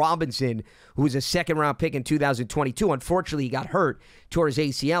 Wan'Dale Robinson, who was a 2nd-round pick in 2022, unfortunately he got hurt, tore his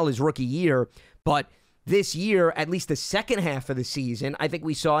ACL his rookie year. But this year, at least the second half of the season, I think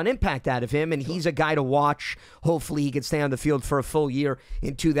we saw an impact out of him, and he's a guy to watch. Hopefully he can stay on the field for a full year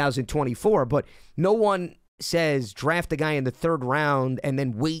in 2024. But no one says draft a guy in the 3rd round and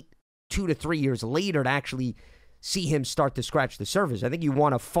then wait 2 to 3 years later to actually see him start to scratch the surface. I think you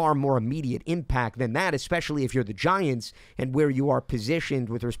want a far more immediate impact than that, especially if you're the Giants and where you are positioned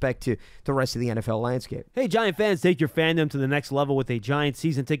with respect to the rest of the NFL landscape. Hey, Giant fans, take your fandom to the next level with a Giant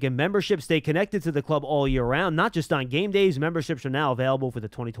season ticket membership. Stay connected to the club all year round, not just on game days. Memberships are now available for the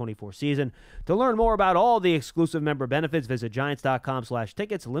 2024 season. To learn more about all the exclusive member benefits, visit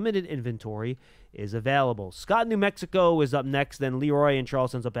giants.com/tickets. Limited inventory is available. Scott, New Mexico is up next, then Leroy and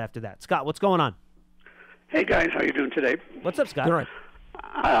Charleston's up after that. Scott, what's going on? Hey, guys. How you doing today? What's up, Scott? All right.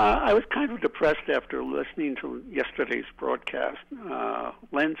 I was kind of depressed after listening to yesterday's broadcast.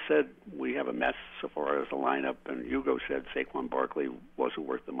 Len said we have a mess so far as the lineup, and Hugo said Saquon Barkley wasn't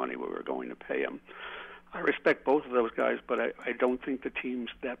worth the money we were going to pay him. I respect both of those guys, but I don't think the team's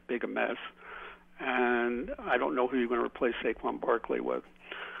that big a mess, and I don't know who you're going to replace Saquon Barkley with.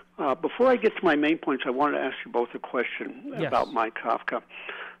 Before I get to my main points, I wanted to ask you both a question about Mike Kafka.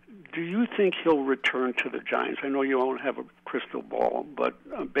 Do you think he'll return to the Giants? I know you don't have a crystal ball,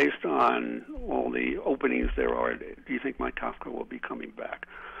 but based on all the openings there are, do you think Mike Kafka will be coming back?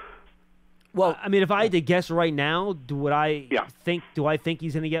 Well, I mean, if I had to guess right now, do I think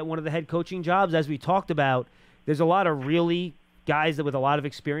he's going to get one of the head coaching jobs? As we talked about, there's a lot of really guys with a lot of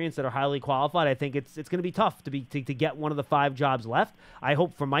experience that are highly qualified. I think it's going to be tough to get one of the 5 jobs left. I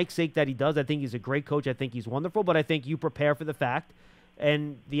hope for Mike's sake that he does. I think he's a great coach. I think he's wonderful, but I think you prepare for the fact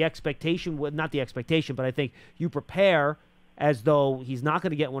and the expectation, not the expectation, but I think you prepare as though he's not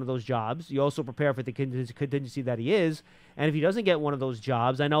going to get one of those jobs. You also prepare for the contingency that he is. And if he doesn't get one of those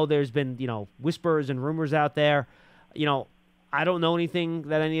jobs, I know there's been, whispers and rumors out there. I don't know anything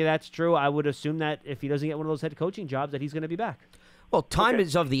that any of that's true. I would assume that if he doesn't get one of those head coaching jobs, that he's going to be back. Well, time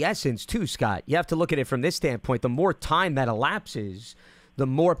is of the essence, too, Scott. You have to look at it from this standpoint. The more time that elapses, the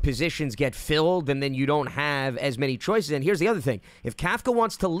more positions get filled, and then you don't have as many choices. And here's the other thing. If Kafka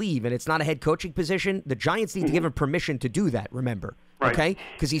wants to leave and it's not a head coaching position, the Giants need to give him permission to do that, remember. Right. Okay?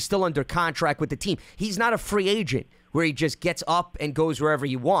 Because he's still under contract with the team. He's not a free agent where he just gets up and goes wherever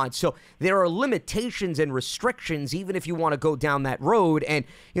he wants. So there are limitations and restrictions even if you want to go down that road. And,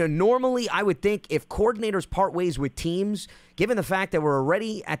 normally I would think if coordinators part ways with teams, given the fact that we're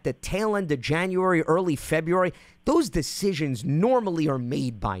already at the tail end of January, early February, those decisions normally are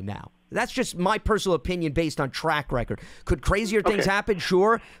made by now. That's just my personal opinion based on track record. Could crazier things happen?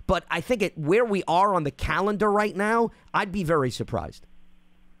 Sure. But I think where we are on the calendar right now, I'd be very surprised.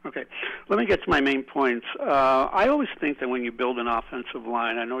 Okay. Let me get to my main points. I always think that when you build an offensive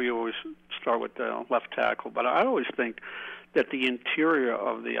line, I know you always start with the left tackle, but I always think that the interior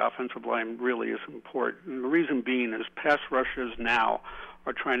of the offensive line really is important. And the reason being is pass rushers now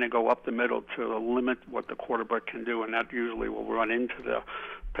are trying to go up the middle to limit what the quarterback can do, and that usually will run into the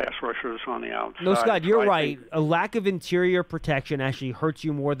pass rushers on the outside. No, Scott, you're right. A lack of interior protection actually hurts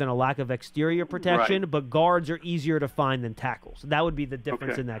you more than a lack of exterior protection, but guards are easier to find than tackles. That would be the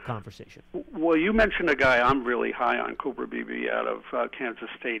difference in that conversation. Well, you mentioned a guy I'm really high on, Cooper Beebe out of Kansas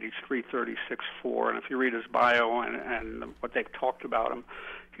State. He's 330, 6'4", and if you read his bio and what they've talked about him,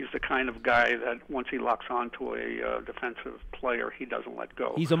 he's the kind of guy that once he locks onto a defensive player, he doesn't let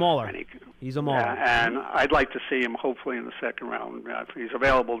go. He's a mauler. He's a mauler. And I'd like to see him hopefully in the second round. If he's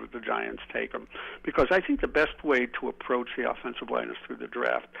available, the Giants take him. Because I think the best way to approach the offensive line is through the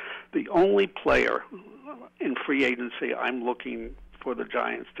draft. The only player in free agency I'm looking for the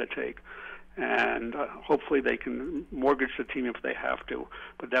Giants to take, and hopefully they can mortgage the team if they have to,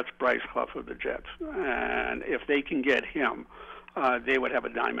 but that's Bryce Huff of the Jets. And if they can get him, they would have a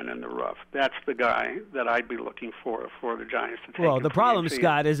diamond in the rough. That's the guy that I'd be looking for the Giants to take. Well, the problem,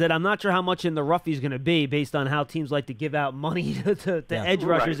 Scott, is that I'm not sure how much in the rough he's going to be based on how teams like to give out money to edge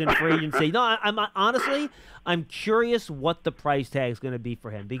rushers in free agency. No, I'm curious what the price tag is going to be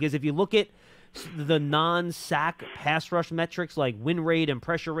for him, because if you look at the non-sack pass rush metrics like win rate and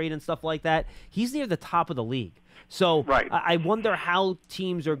pressure rate and stuff like that, he's near the top of the league. So I wonder how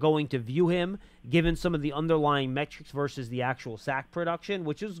teams are going to view him, given some of the underlying metrics versus the actual sack production,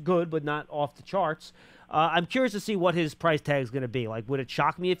 which is good but not off the charts. I'm curious to see what his price tag is going to be. Like, would it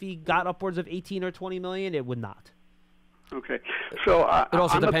shock me if he got upwards of 18 or 20 million? It would not. Okay, so it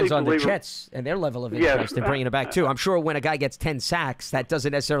also depends on the Jets and their level of interest in bringing it back too. I'm sure when a guy gets 10 sacks, that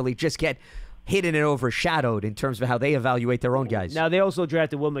doesn't necessarily just get hidden and overshadowed in terms of how they evaluate their own guys. Now, they also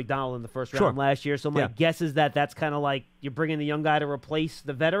drafted Will McDonald in the first round last year, so my guess is that that's kind of like you're bringing the young guy to replace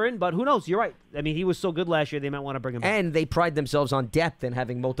the veteran, but who knows? You're right. I mean, he was so good last year, they might want to bring him back. And they pride themselves on depth and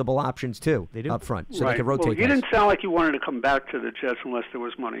having multiple options, too, they do. up front, so they can rotate. Well, you didn't sound like you wanted to come back to the Jets unless there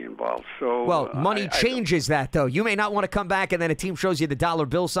was money involved. So, well, money changes that, though. You may not want to come back, and then a team shows you the dollar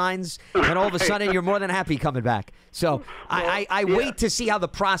bill signs, and all of a sudden you're more than happy coming back. So I wait to see how the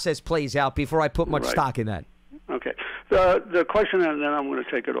process plays out before I put much stock in that. Okay. The question, and then I'm going to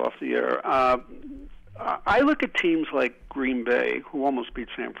take it off the air. I look at teams like Green Bay, who almost beat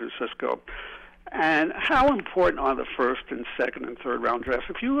San Francisco, and how important are the first and second and third round drafts?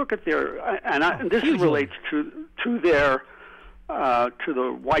 If you look at their, and this relates to their to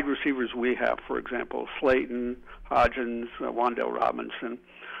the wide receivers we have, for example, Slayton, Hodgins, Wan'Dale Robinson.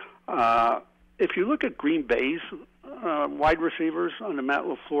 If you look at Green Bay's wide receivers under Matt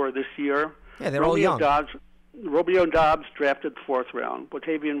LaFleur this year, they're all young. Romeo Dobbs drafted 4th round.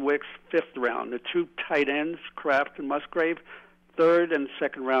 Botavian Wicks, 5th round. The 2 tight ends, Kraft and Musgrave, 3rd and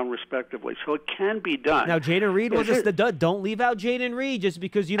 2nd round, respectively. So it can be done. Now, Jaden Reed was just the dud. Don't leave out Jaden Reed just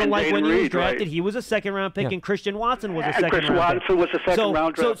because you don't like when he was drafted. Right. He was a 2nd-round pick, and Christian Watson was a 2nd-round pick. Christian Watson was a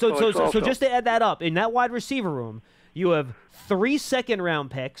 2nd-round draft. So just to add that up, in that wide receiver room, you have 3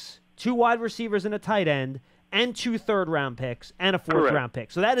 2nd-round picks, 2 wide receivers and a tight end, and 2 3rd-round picks, and a 4th-round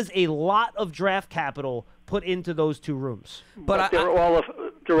pick. So that is a lot of draft capital put into those 2 rooms. But they're all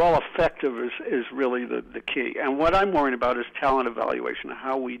effective is really the key. And what I'm worried about is talent evaluation,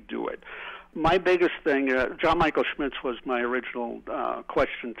 how we do it. My biggest thing, John Michael Schmitz was my original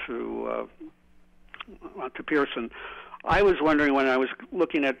question to Pearson. I was wondering when I was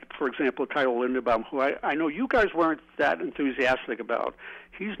looking at, for example, Tyler Linderbaum, who I know you guys weren't that enthusiastic about.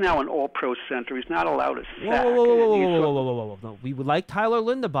 He's now an all-pro center. He's not allowed to sack. Whoa. No, we would like Tyler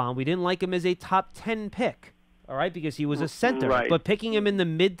Linderbaum. We didn't like him as a top 10 pick, all right, because he was a center. Right. But picking him in the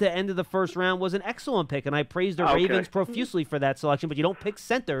mid to end of the 1st round was an excellent pick, and I praised the Ravens profusely for that selection, but you don't pick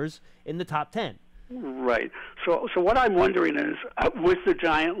centers in the top 10. Right. So what I'm wondering is, with the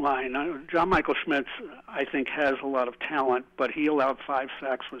Giant line, John Michael Schmitz, I think, has a lot of talent, but he allowed 5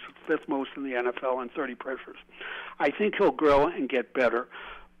 sacks, was 5th most in the NFL, and 30 pressures. I think he'll grow and get better.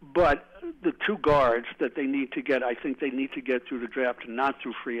 But the 2 guards that they need to get, I think they need to get through the draft and not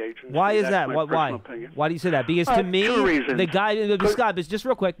through free agency. Why is that? Why? Why do you say that? Because to me, 2 reasons. the guy, Scott, just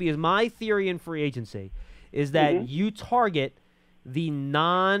real quick, because my theory in free agency is that you target the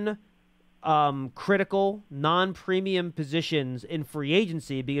critical, non-premium positions in free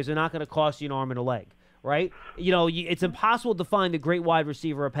agency because they're not going to cost you an arm and a leg, right? You know, it's impossible to find a great wide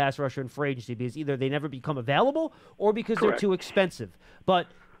receiver or pass rusher in free agency because either they never become available or because they're too expensive. But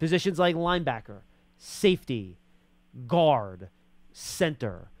positions like linebacker, safety, guard,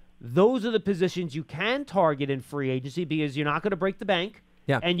 center, those are the positions you can target in free agency because you're not going to break the bank,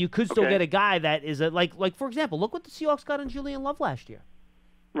 and you could still get a guy that is like for example, look what the Seahawks got in Julian Love last year.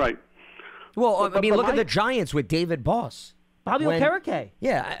 Right. Well, I mean, look at the Giants with David Boss. Bobby Okereke.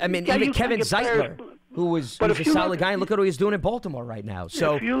 Yeah, I mean, even Kevin Zeitler, who was a solid guy, and look at what he's doing in Baltimore right now.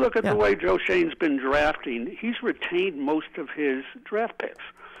 So if you look at the way Joe Shane's been drafting, he's retained most of his draft picks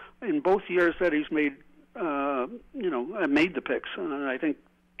in both years that he's made, made the picks. I think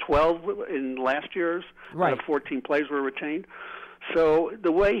 12 in last year's, out of 14 plays were retained. So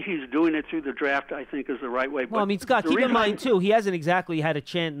the way he's doing it through the draft, I think, is the right way. Well, I mean, Scott, keep in mind, too, he hasn't exactly had a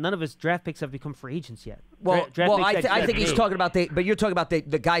chance. None of his draft picks have become free agents yet. Well, I think he's talking about but you're talking about the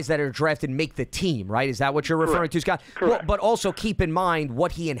guys that are drafted make the team, right? Is that what you're referring to, Scott? Correct. Well, but also keep in mind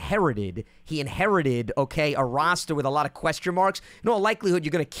what he inherited. He inherited, a roster with a lot of question marks. In all likelihood,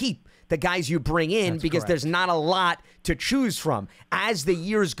 you're going to keep the guys you bring in because there's not a lot to choose from. As the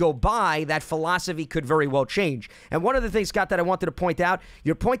years go by, that philosophy could very well change. And one of the things, Scott, that I wanted to point out,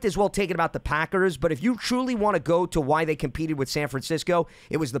 your point is well taken about the Packers, but if you truly want to go to why they competed with San Francisco,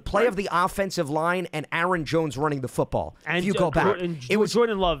 it was the play of the offensive line and Aaron Jones running the football. And if you go back, it was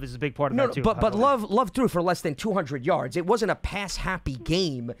Jordan Love is a big part of that too. But Love threw for less than 200 yards. It wasn't a pass-happy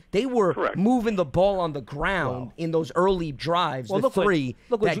game. They were moving the ball on the ground in those early drives,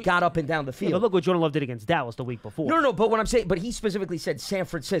 that got up and down the field. Yeah, but look what Jordan Love did against Dallas the week before. No, but what I'm saying, but he specifically said San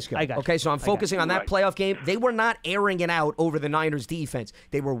Francisco. I got you. Okay, so I'm focusing on that playoff game. They were not airing it out over the Niners defense.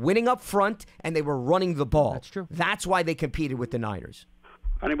 They were winning up front, and they were running the ball. That's true. That's why they competed with the Niners.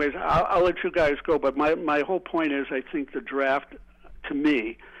 Anyways, I'll let you guys go, but my whole point is I think the draft, to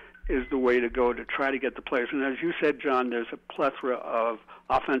me, is the way to go to try to get the players. And as you said, John, there's a plethora of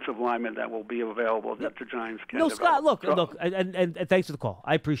offensive linemen that will be available that the Giants can develop. Scott, look, and thanks for the call.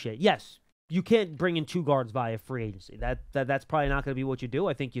 I appreciate it. Yes, you can't bring in 2 guards via free agency. That's probably not going to be what you do.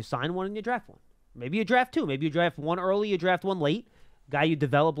 I think you sign one and you draft one. Maybe you draft 2. Maybe you draft one early, you draft one late, guy you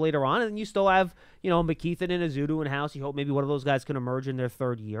develop later on, and then you still have, McKeithen and Azudu in house. You hope maybe one of those guys can emerge in their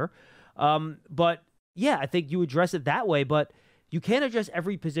 3rd year. But, yeah, I think you address it that way, but you can't address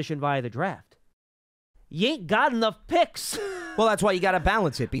every position via the draft. You ain't got enough picks. Well, that's why you got to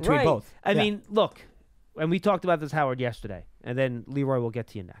balance it between both. I mean, look, and we talked about this, Howard, yesterday, and then Leroy will get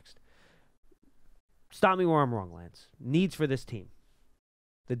to you next. Stop me where I'm wrong, Lance. Needs for this team.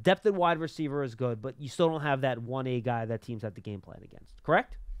 The depth at wide receiver is good, but you still don't have that 1A guy that teams have the game plan against.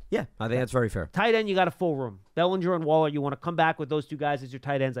 Correct? Yeah, I think that's very fair. Tight end, you got a full room. Bellinger and Waller, you want to come back with those 2 guys as your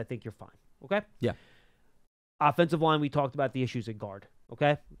tight ends, I think you're fine. Okay? Yeah. Offensive line, we talked about the issues at guard.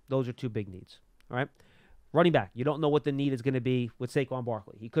 Okay? Those are 2 big needs. All right? Running back, you don't know what the need is going to be with Saquon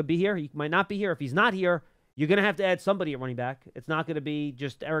Barkley. He could be here. He might not be here. If he's not here, you're going to have to add somebody at running back. It's not going to be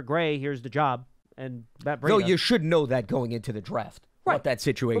just Eric Gray, here's the job, and Matt Breida. No, you should know that going into the draft. What that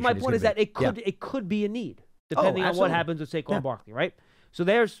situation but my point is that it could be a need. depending on what absolutely. happens with Saquon Barkley, right? So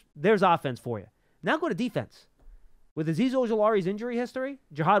there's offense for you. Now go to defense. With Azeez Ojulari's injury history,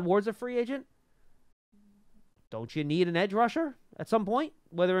 Jihad Ward's a free agent. Don't you need an edge rusher at some point,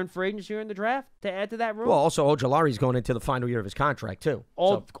 whether in free agency or in the draft, to add to that room? Well, also, Ojulari's going into the final year of his contract, too.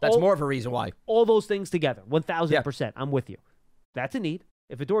 So that's more of a reason why. All those things together, 1,000%. I'm with you. That's a need.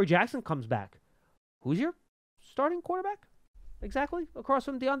 If Adoree Jackson comes back, who's your starting quarterback exactly across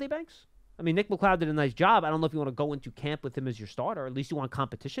from Deonte Banks? I mean, Nick McLeod did a nice job. I don't know if you want to go into camp with him as your starter. At least you want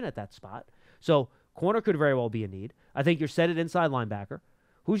competition at that spot. So corner could very well be a need. I think you're set at inside linebacker.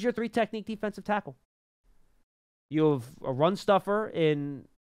 Who's your 3-technique defensive tackle? You have a run stuffer in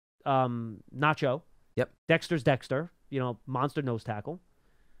Nacho. Yep. Dexter's Dexter, monster nose tackle.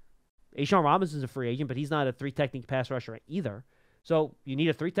 A'Shawn Robinson's a free agent, but he's not a 3-technique pass rusher either. So you need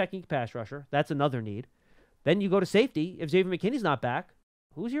a 3-technique pass rusher. That's another need. Then you go to safety. If Xavier McKinney's not back,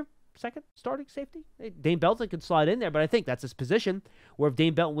 who's your second starting safety? Dane Belton can slide in there, but I think that's his position where if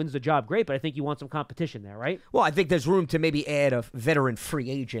Dane Belton wins the job, great, but I think you want some competition there, right? Well, I think there's room to maybe add a veteran free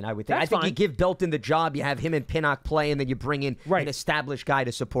agent, I would think. That's I think fine. you give Belton the job, you have him and Pinnock play, and then you bring in an established guy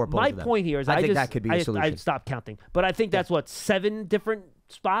to support both of them. My point here is I think that could be a solution. I'd stop counting. But I think that's, 7 different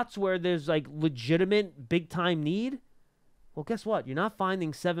spots where there's, legitimate big-time need? Well, guess what? You're not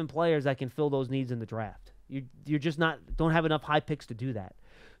finding 7 players that can fill those needs in the draft. You're just don't have enough high picks to do that.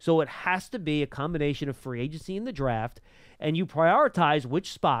 So it has to be a combination of free agency and the draft, and you prioritize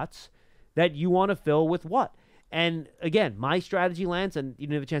which spots that you want to fill with what. And again, my strategy, Lance, and you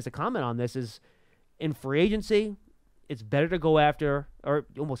didn't have a chance to comment on this, is in free agency, it's better to go after, or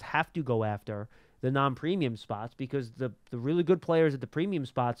you almost have to go after, the non-premium spots because the really good players at the premium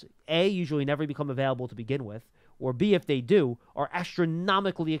spots, A, usually never become available to begin with, or B, if they do, are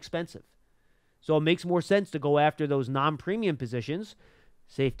astronomically expensive. So it makes more sense to go after those non-premium positions,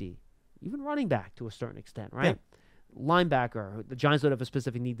 safety, even running back to a certain extent, right? Yeah. Linebacker, the Giants don't have a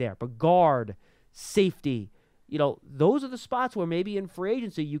specific need there, but guard, safety, those are the spots where maybe in free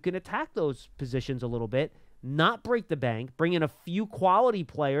agency you can attack those positions a little bit, not break the bank, bring in a few quality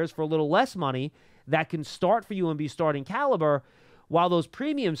players for a little less money that can start for you and be starting caliber, while those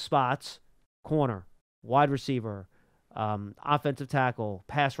premium spots, corner, wide receiver, offensive tackle,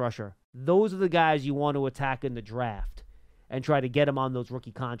 pass rusher, those are the guys you want to attack in the draft and try to get them on those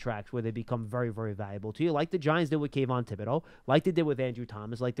rookie contracts where they become very, very valuable to you, like the Giants did with Kayvon Thibodeau, like they did with Andrew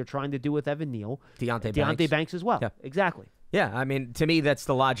Thomas, like they're trying to do with Evan Neal. Deonte Banks as well. Yeah. Exactly. Yeah, I mean, to me, that's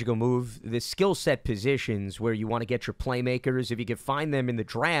the logical move. The skill set positions where you want to get your playmakers, if you could find them in the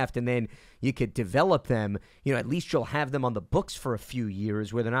draft and then you could develop them, at least you'll have them on the books for a few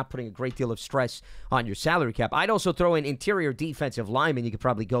years where they're not putting a great deal of stress on your salary cap. I'd also throw in interior defensive linemen. You could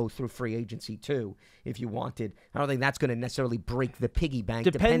probably go through free agency, too, if you wanted. I don't think that's going to necessarily break the piggy bank,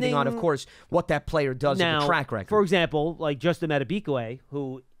 depending on, of course, what that player does in the track record. For example, like Justin Matabikwe,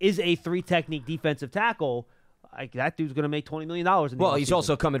 who is a 3-technique defensive tackle, that dude's going to make $20 million. Well, he's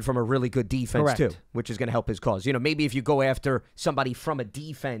also coming from a really good defense, too, which is going to help his cause. Maybe if you go after somebody from a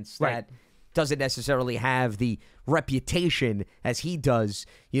defense that doesn't necessarily have the reputation as he does,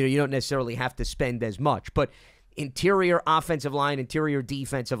 you don't necessarily have to spend as much. But interior offensive line, interior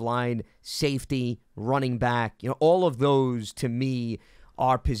defensive line, safety, running back, all of those, to me,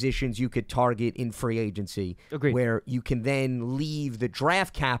 are positions you could target in free agency. Agreed. Where you can then leave the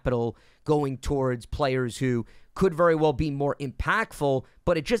draft capital going towards players who could very well be more impactful,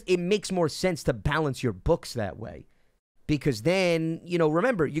 but it makes more sense to balance your books that way. Because then,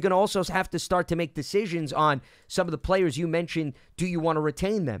 remember, you're going to also have to start to make decisions on some of the players you mentioned. Do you want to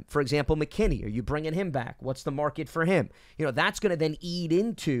retain them? For example, McKinney, are you bringing him back? What's the market for him? That's going to then eat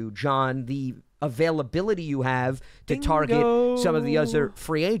into, John, the availability you have to target some of the other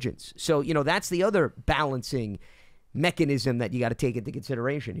free agents. So, that's the other balancing mechanism that you got to take into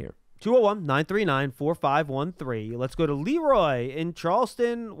consideration here. 201-939-4513. Let's go to Leroy in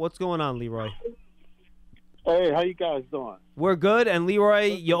Charleston. What's going on, Leroy? Hey, how you guys doing? We're good, and Leroy,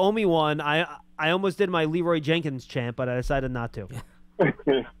 you owe me one. I almost did my Leroy Jenkins chant, but I decided not to.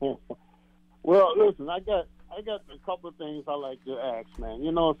 Well, listen, I got a couple of things I like to ask, man.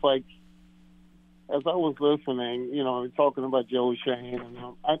 It's like, as I was listening, talking about Joe Shane,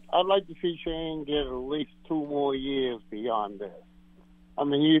 I'd like to see Shane get at least 2 more years beyond this. I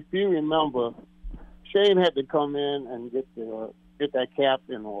mean, if you remember, Shane had to come in and get that cap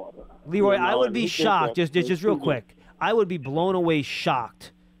in order. Leroy, I would be shocked, just real quick, I would be blown away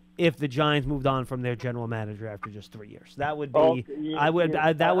shocked if the Giants moved on from their general manager after just 3 years. That would be,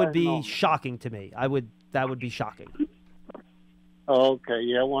 that would be shocking to me. That would be shocking. Okay,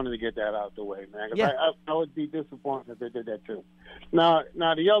 yeah, I wanted to get that out the way, man. 'Cause I would be disappointed if they did that too. Now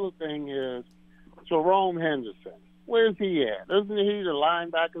the other thing is, Jerome Henderson. Where's he at? Isn't he the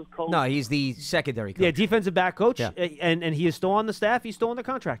linebackers coach? No, he's the secondary coach. Yeah, defensive back coach, Yeah. and he is still on the staff. He's still on the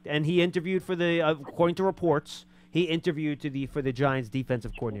contract, and he interviewed for the, according to reports, he interviewed for the Giants'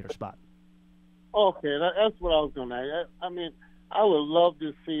 defensive coordinator spot. Okay, that's what I was going to ask. I mean, I would love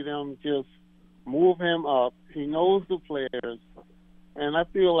to see them just move him up. He knows the players, and I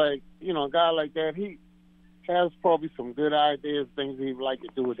feel like, a guy like that, he has probably some good ideas, things he'd like to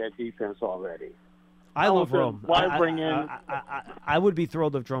do with that defense already. I love Rome. Why bring in? I would be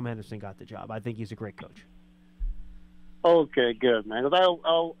thrilled if Jerome Henderson got the job. I think he's a great coach. Okay, good, man.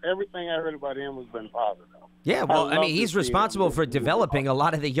 Because everything I heard about him has been positive. Yeah, well, I mean, he's responsible for developing a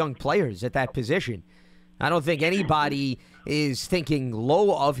lot of the young players at that position. I don't think anybody is thinking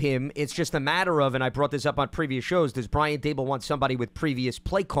low of him. It's just a matter of, and I brought this up on previous shows, does Brian Daboll want somebody with previous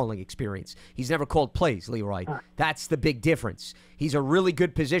play-calling experience? He's never called plays, Leroy. That's the big difference. He's a really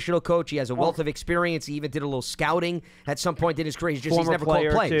good positional coach. He has a wealth of experience. He even did a little scouting at some point in his career. He's never called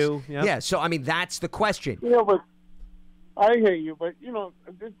plays. Too, yeah, so, I mean, that's the question. Yeah, but I hear you. But,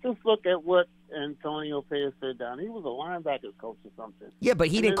 just look at what Antonio Pace said down. He was a linebackers coach or something. Yeah, but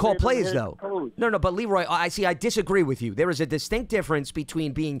he didn't call plays, though. Coach. No, but Leroy, I disagree with you. There is a distinct difference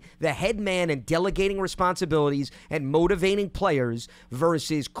between being the head man and delegating responsibilities and motivating players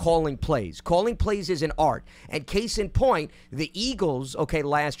versus calling plays. Calling plays is an art. And case in point, the Eagles,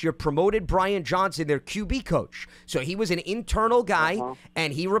 last year promoted Brian Johnson, their QB coach. So he was an internal guy,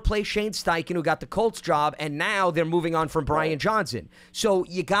 and he replaced Shane Steichen, who got the Colts job, and now they're moving on from Brian Johnson. So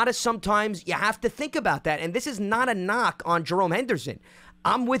you got to sometimes, you have to think about that. And this is not a knock on Jerome Henderson.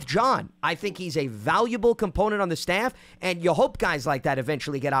 I'm with John. I think he's a valuable component on the staff, and you hope guys like that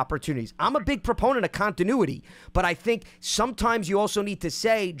eventually get opportunities. I'm a big proponent of continuity, but I think sometimes you also need to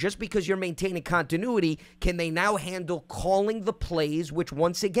say, just because you're maintaining continuity, can they now handle calling the plays, which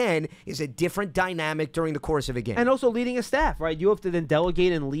once again is a different dynamic during the course of a game. And also leading a staff, right? You have to then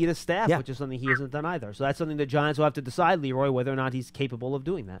delegate and lead a staff, Yeah. which is something he hasn't done either. So that's something the Giants will have to decide, Leroy, whether or not he's capable of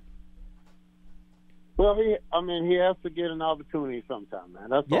doing that. Well, he has to get an opportunity sometime, man.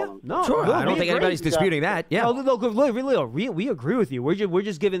 That's all. No, Sure, no, I don't we think agree. anybody's disputing that. Yeah. No, look, Leo, we agree with you. We're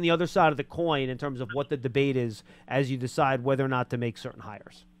just giving the other side of the coin in terms of what the debate is as you decide whether or not to make certain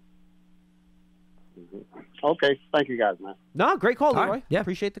hires. Okay, thank you guys, man. No, great call, All Leroy. right, yeah.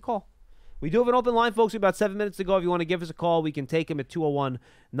 Appreciate the call. We do have an open line, folks. We have about 7 minutes to go. If you want to give us a call, we can take him at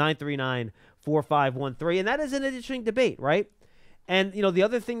 201-939-4513. And that is an interesting debate, right? And, the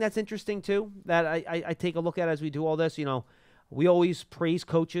other thing that's interesting, too, that I take a look at as we do all this, we always praise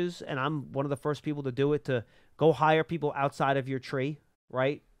coaches, and I'm one of the first people to do it, to go hire people outside of your tree,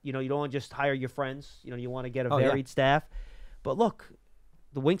 right? You don't want to just hire your friends. You want to get a varied staff. But look,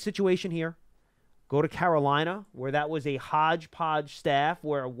 the Wink situation here, go to Carolina, where that was a hodgepodge staff,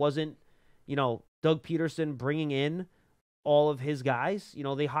 where it wasn't, Doug Peterson bringing in all of his guys.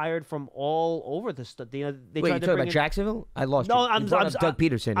 They hired from all over the stuff. They Wait, tried you to talking bring about in Jacksonville? I lost No, you. I'm You brought sorry, up Doug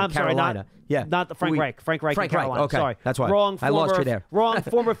Peterson I'm in sorry, Carolina. not the Frank Reich. Frank Reich in Carolina. Okay, Sorry, that's why. Wrong. I lost you there. Wrong.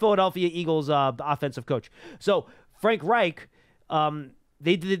 Former Philadelphia Eagles offensive coach. So Frank Reich,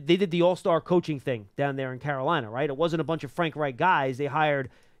 they did the All-Star coaching thing down there in Carolina, right? It wasn't a bunch of Frank Reich guys. They hired.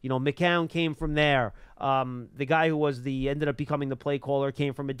 McCown came from there. The guy who ended up becoming the play caller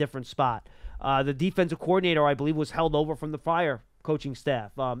came from a different spot. The defensive coordinator, I believe, was held over from the prior coaching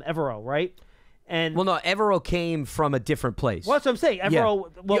staff, Evero, right? And Well, no, Evero came from a different place. well, that's what I'm saying.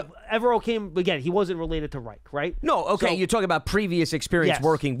 Evero came, again, he wasn't related to Reich, right? No, okay, So- you're talking about previous experience Yes.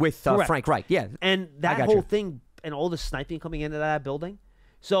 working with Correct. Frank Reich. Yeah, And that got whole you. thing and all the sniping coming into that building.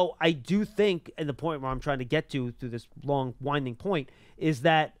 So I do think, and the point where I'm trying to get to through this long, winding point, is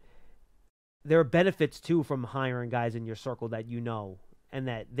that there are benefits, too, from hiring guys in your circle that and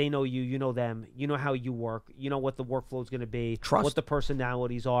that they know you, you know them, you know how you work, you know what the workflow is going to be, Trust. what the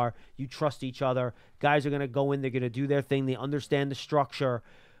personalities are, you trust each other. Guys are going to go in, they're going to do their thing, they understand the structure.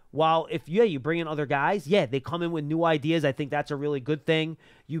 While if you bring in other guys, they come in with new ideas. I think that's a really good thing.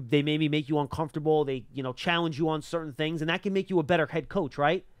 They maybe make you uncomfortable, they challenge you on certain things, and that can make you a better head coach,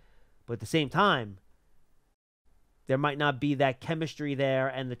 right? But at the same time, there might not be that chemistry there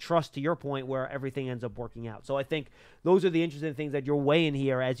and the trust, to your point, where everything ends up working out. So I think those are the interesting things that you're weighing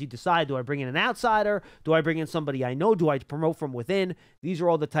here as you decide, do I bring in an outsider? Do I bring in somebody I know? Do I promote from within? These are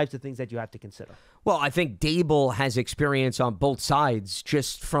all the types of things that you have to consider. Well, I think Daboll has experience on both sides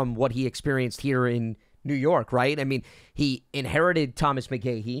just from what he experienced here in New York, right? I mean, he inherited Thomas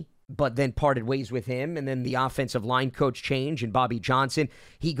McGahee, but then parted ways with him, and then the offensive line coach change and Bobby Johnson.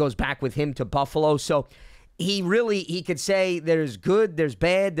 He goes back with him to Buffalo. So he could say there's good, there's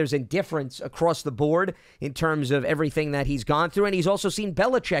bad, there's indifference across the board in terms of everything that he's gone through. And he's also seen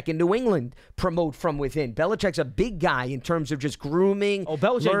Belichick in New England promote from within. Belichick's a big guy in terms of just grooming,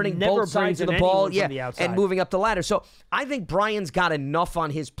 learning both sides of the ball, and moving up the ladder. So I think Brian's got enough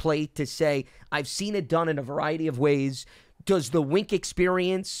on his plate to say, I've seen it done in a variety of ways. Does the Wink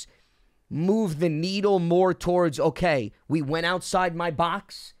experience move the needle more towards, okay, we went outside my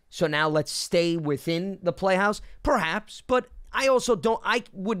box, so now let's stay within the playhouse? Perhaps, but I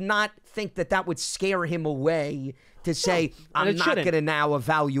would not think that would scare him away to say, I'm not going to now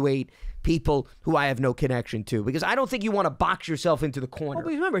evaluate people who I have no connection to, because I don't think you want to box yourself into the corner. But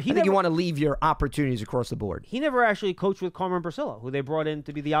remember, I think you want to leave your opportunities across the board. He never actually coached with Carmen Brasillo, who they brought in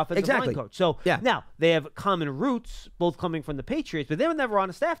to be the offensive line coach. So now they have common roots, both coming from the Patriots, but they were never on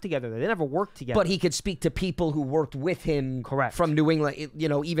a staff together. They never worked together. But he could speak to people who worked with him from New England,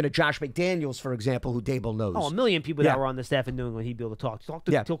 even a Josh McDaniels, for example, who Dable knows. Oh, a million people that were on the staff in New England he'd be able to talk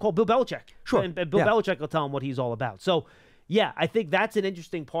to. He'll call Bill Belichick. Sure. And Bill Belichick will tell him what he's all about. So, yeah, I think that's an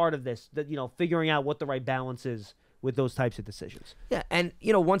interesting part of this, that, figuring out what the right balance is with those types of decisions. Yeah, and,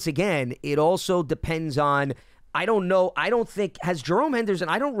 once again, it also depends on, I don't know, I don't think, has Jerome Henderson,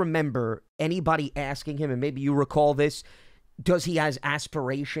 I don't remember anybody asking him, and maybe you recall this, does he has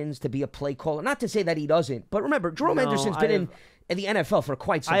aspirations to be a play caller? Not to say that he doesn't, but remember, Jerome Henderson's been in the NFL for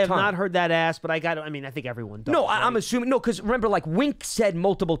quite some time. I have not heard that asked, but I think everyone does. No, I'm assuming, because remember, like Wink said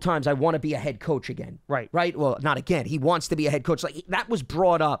multiple times, I want to be a head coach again. Right. Well, not again. He wants to be a head coach. Like, that was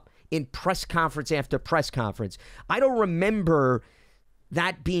brought up in press conference after press conference. I don't remember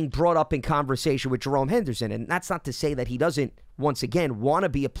that being brought up in conversation with Jerome Henderson, and that's not to say that he doesn't, once again, want to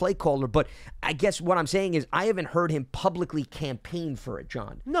be a play caller, but I guess what I'm saying is I haven't heard him publicly campaign for it,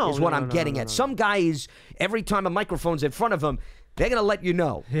 John. No, is what I'm getting at. Some guys, every time a microphone's in front of them, they're going to let you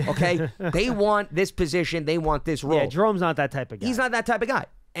know, okay? They want this position. They want this role. Yeah, Jerome's not that type of guy. He's not that type of guy.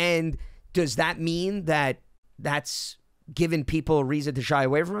 And does that mean that that's given people a reason to shy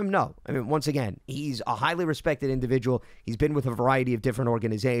away from him? No. I mean, once again, he's a highly respected individual. He's been with a variety of different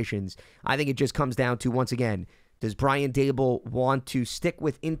organizations. I think it just comes down to, once again, does Brian Dable want to stick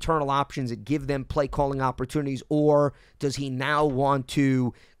with internal options and give them play calling opportunities, or does he now want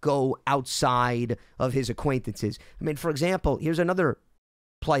to go outside of his acquaintances? I mean, for example, here's another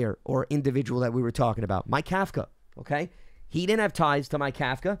player or individual that we were talking about, Mike Kafka, okay? He didn't have ties to Mike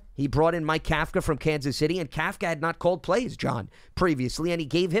Kafka. He brought in Mike Kafka from Kansas City, and Kafka had not called plays, John, previously, and he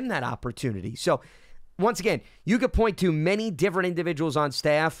gave him that opportunity. So, once again, you could point to many different individuals on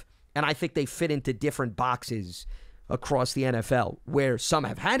staff, and I think they fit into different boxes across the NFL, where some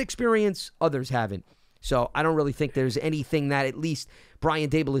have had experience, others haven't. So I don't really think there's anything that at least Brian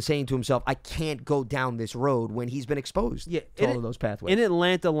Dable is saying to himself, I can't go down this road, when he's been exposed to all of those pathways. In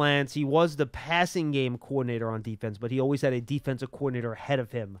Atlanta, Lance, he was the passing game coordinator on defense, but he always had a defensive coordinator ahead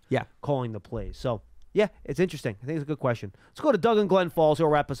of him calling the plays. So, yeah, it's interesting. I think it's a good question. Let's go to Doug in Glen Falls. He'll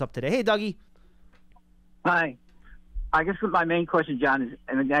wrap us up today. Hey, Dougie. Hi. I guess my main question, John, is,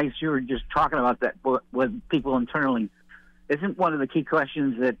 and as you were just talking about that with people internally, isn't one of the key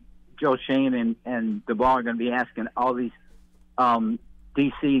questions that Joe Shane and the ball are going to be asking all these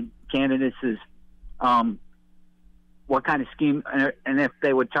DC candidates is what kind of scheme, and if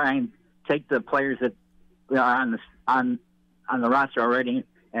they would try and take the players that are on the roster already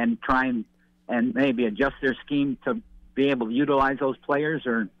and try and maybe adjust their scheme to be able to utilize those players,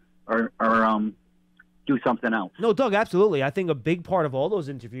 or do something else. No, Doug, absolutely. I think a big part of all those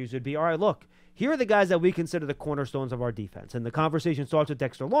interviews would be, all right, look, here are the guys that we consider the cornerstones of our defense. And the conversation starts with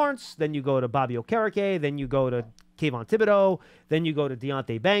Dexter Lawrence, then you go to Bobby Okereke, then you go to Kayvon Thibodeau, then you go to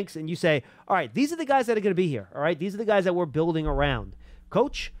Deonte Banks, and you say, all right, these are the guys that are going to be here, all right? These are the guys that we're building around.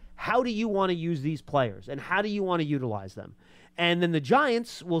 Coach, how do you want to use these players, and how do you want to utilize them? And then the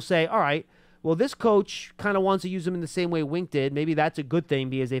Giants will say, all right, well, this coach kind of wants to use them in the same way Wink did. Maybe that's a good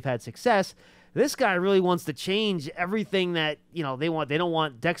thing because they've had success. This guy really wants to change everything that, they want. They don't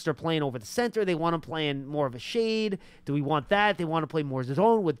want Dexter playing over the center. They want him playing more of a shade. Do we want that? They want to play more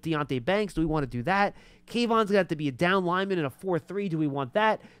zone with Deonte Banks. Do we want to do that? Kayvon's got to be a down lineman in a 4-3. Do we want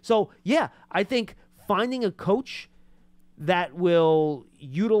that? So, yeah, I think finding a coach that will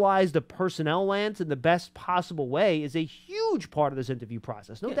utilize the personnel lens in the best possible way is a huge part of this interview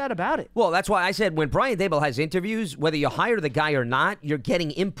process. No doubt about it. Well, that's why I said when Brian Dable has interviews, whether you hire the guy or not, you're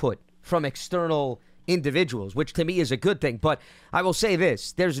getting input from external individuals, which to me is a good thing. But I will say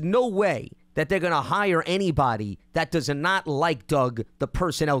this, there's no way that they're going to hire anybody that does not like Doug, the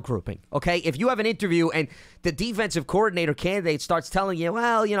personnel grouping. Okay? If you have an interview and the defensive coordinator candidate starts telling you,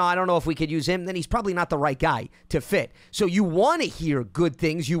 well, I don't know if we could use him, then he's probably not the right guy to fit. So you want to hear good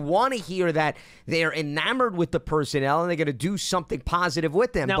things. You want to hear that they're enamored with the personnel and they're going to do something positive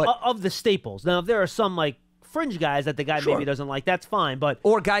with them. Now, of the staples, now if there are some fringe guys that the guy maybe doesn't like, that's fine.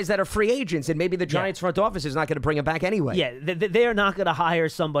 Or guys that are free agents, and maybe the Giants front office is not going to bring him back anyway. Yeah, they are not going to hire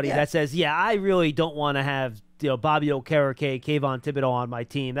somebody that says, I really don't want to have Bobby Okereke, Kayvon Thibodeau on my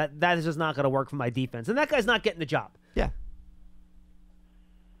team. That is just not going to work for my defense. And that guy's not getting the job. Yeah.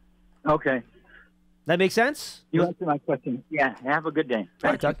 Okay. That makes sense? You answered my question. Yeah, have a good day.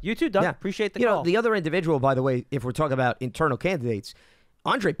 All right, Doug. You too, Doug. Yeah. Appreciate the call. The other individual, by the way, if we're talking about internal candidates,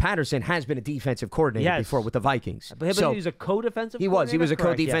 Andre Patterson has been a defensive coordinator before with the Vikings. But he was a co-defensive coordinator? He was a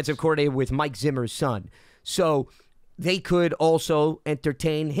co-defensive coordinator with Mike Zimmer's son. So they could also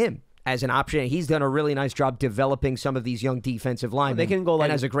entertain him as an option. He's done a really nice job developing some of these young defensive linemen. They can go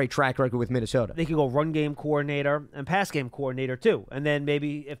and has a great track record with Minnesota. They could go run game coordinator and pass game coordinator too. And then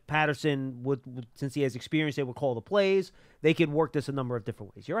maybe if Patterson would since he has experience, they would call the plays. They could work this a number of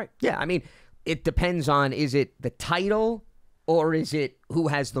different ways. You're right. Yeah, I mean, it depends on, is it the title or is it who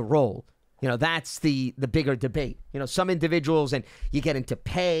has the role? That's the bigger debate. Some individuals, and you get into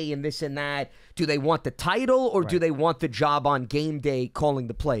pay and this and that. Do they want the title or do they want the job on game day calling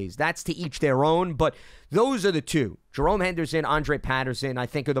the plays? That's to each their own, but those are the two. Jerome Henderson, Andre Patterson, I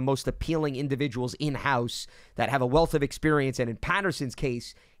think are the most appealing individuals in-house that have a wealth of experience. And in Patterson's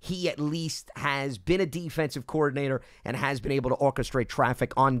case, he at least has been a defensive coordinator and has been able to orchestrate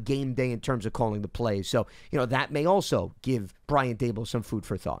traffic on game day in terms of calling the plays. So, that may also give Brian Daboll some food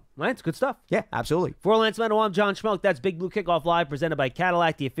for thought. Lance, good stuff. Yeah, absolutely. For Lance Meadow, I'm John Schmelk. That's Big Blue Kickoff Live, presented by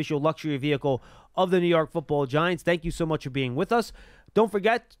Cadillac, the official luxury vehicle of the New York Football Giants. Thank you so much for being with us. Don't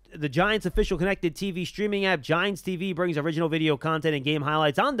forget, the Giants' official connected TV streaming app, Giants TV, brings original video content and game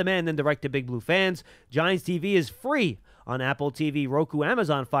highlights on demand and direct to Big Blue fans. Giants TV is free on Apple TV, Roku,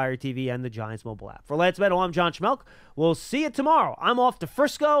 Amazon Fire TV, and the Giants mobile app. For Lance Meadow, I'm John Schmelk. We'll see you tomorrow. I'm off to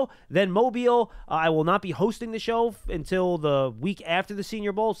Frisco, then Mobile. I will not be hosting the show until the week after the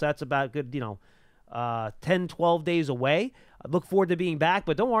Senior Bowl, so that's about good, 10, 12 days away. I look forward to being back,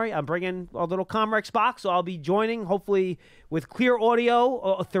 but don't worry, I'm bringing a little Comrex box, so I'll be joining, hopefully, with clear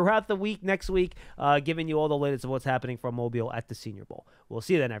audio throughout the week, next week, giving you all the latest of what's happening from Mobile at the Senior Bowl. We'll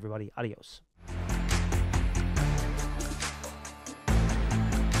see you then, everybody. Adios.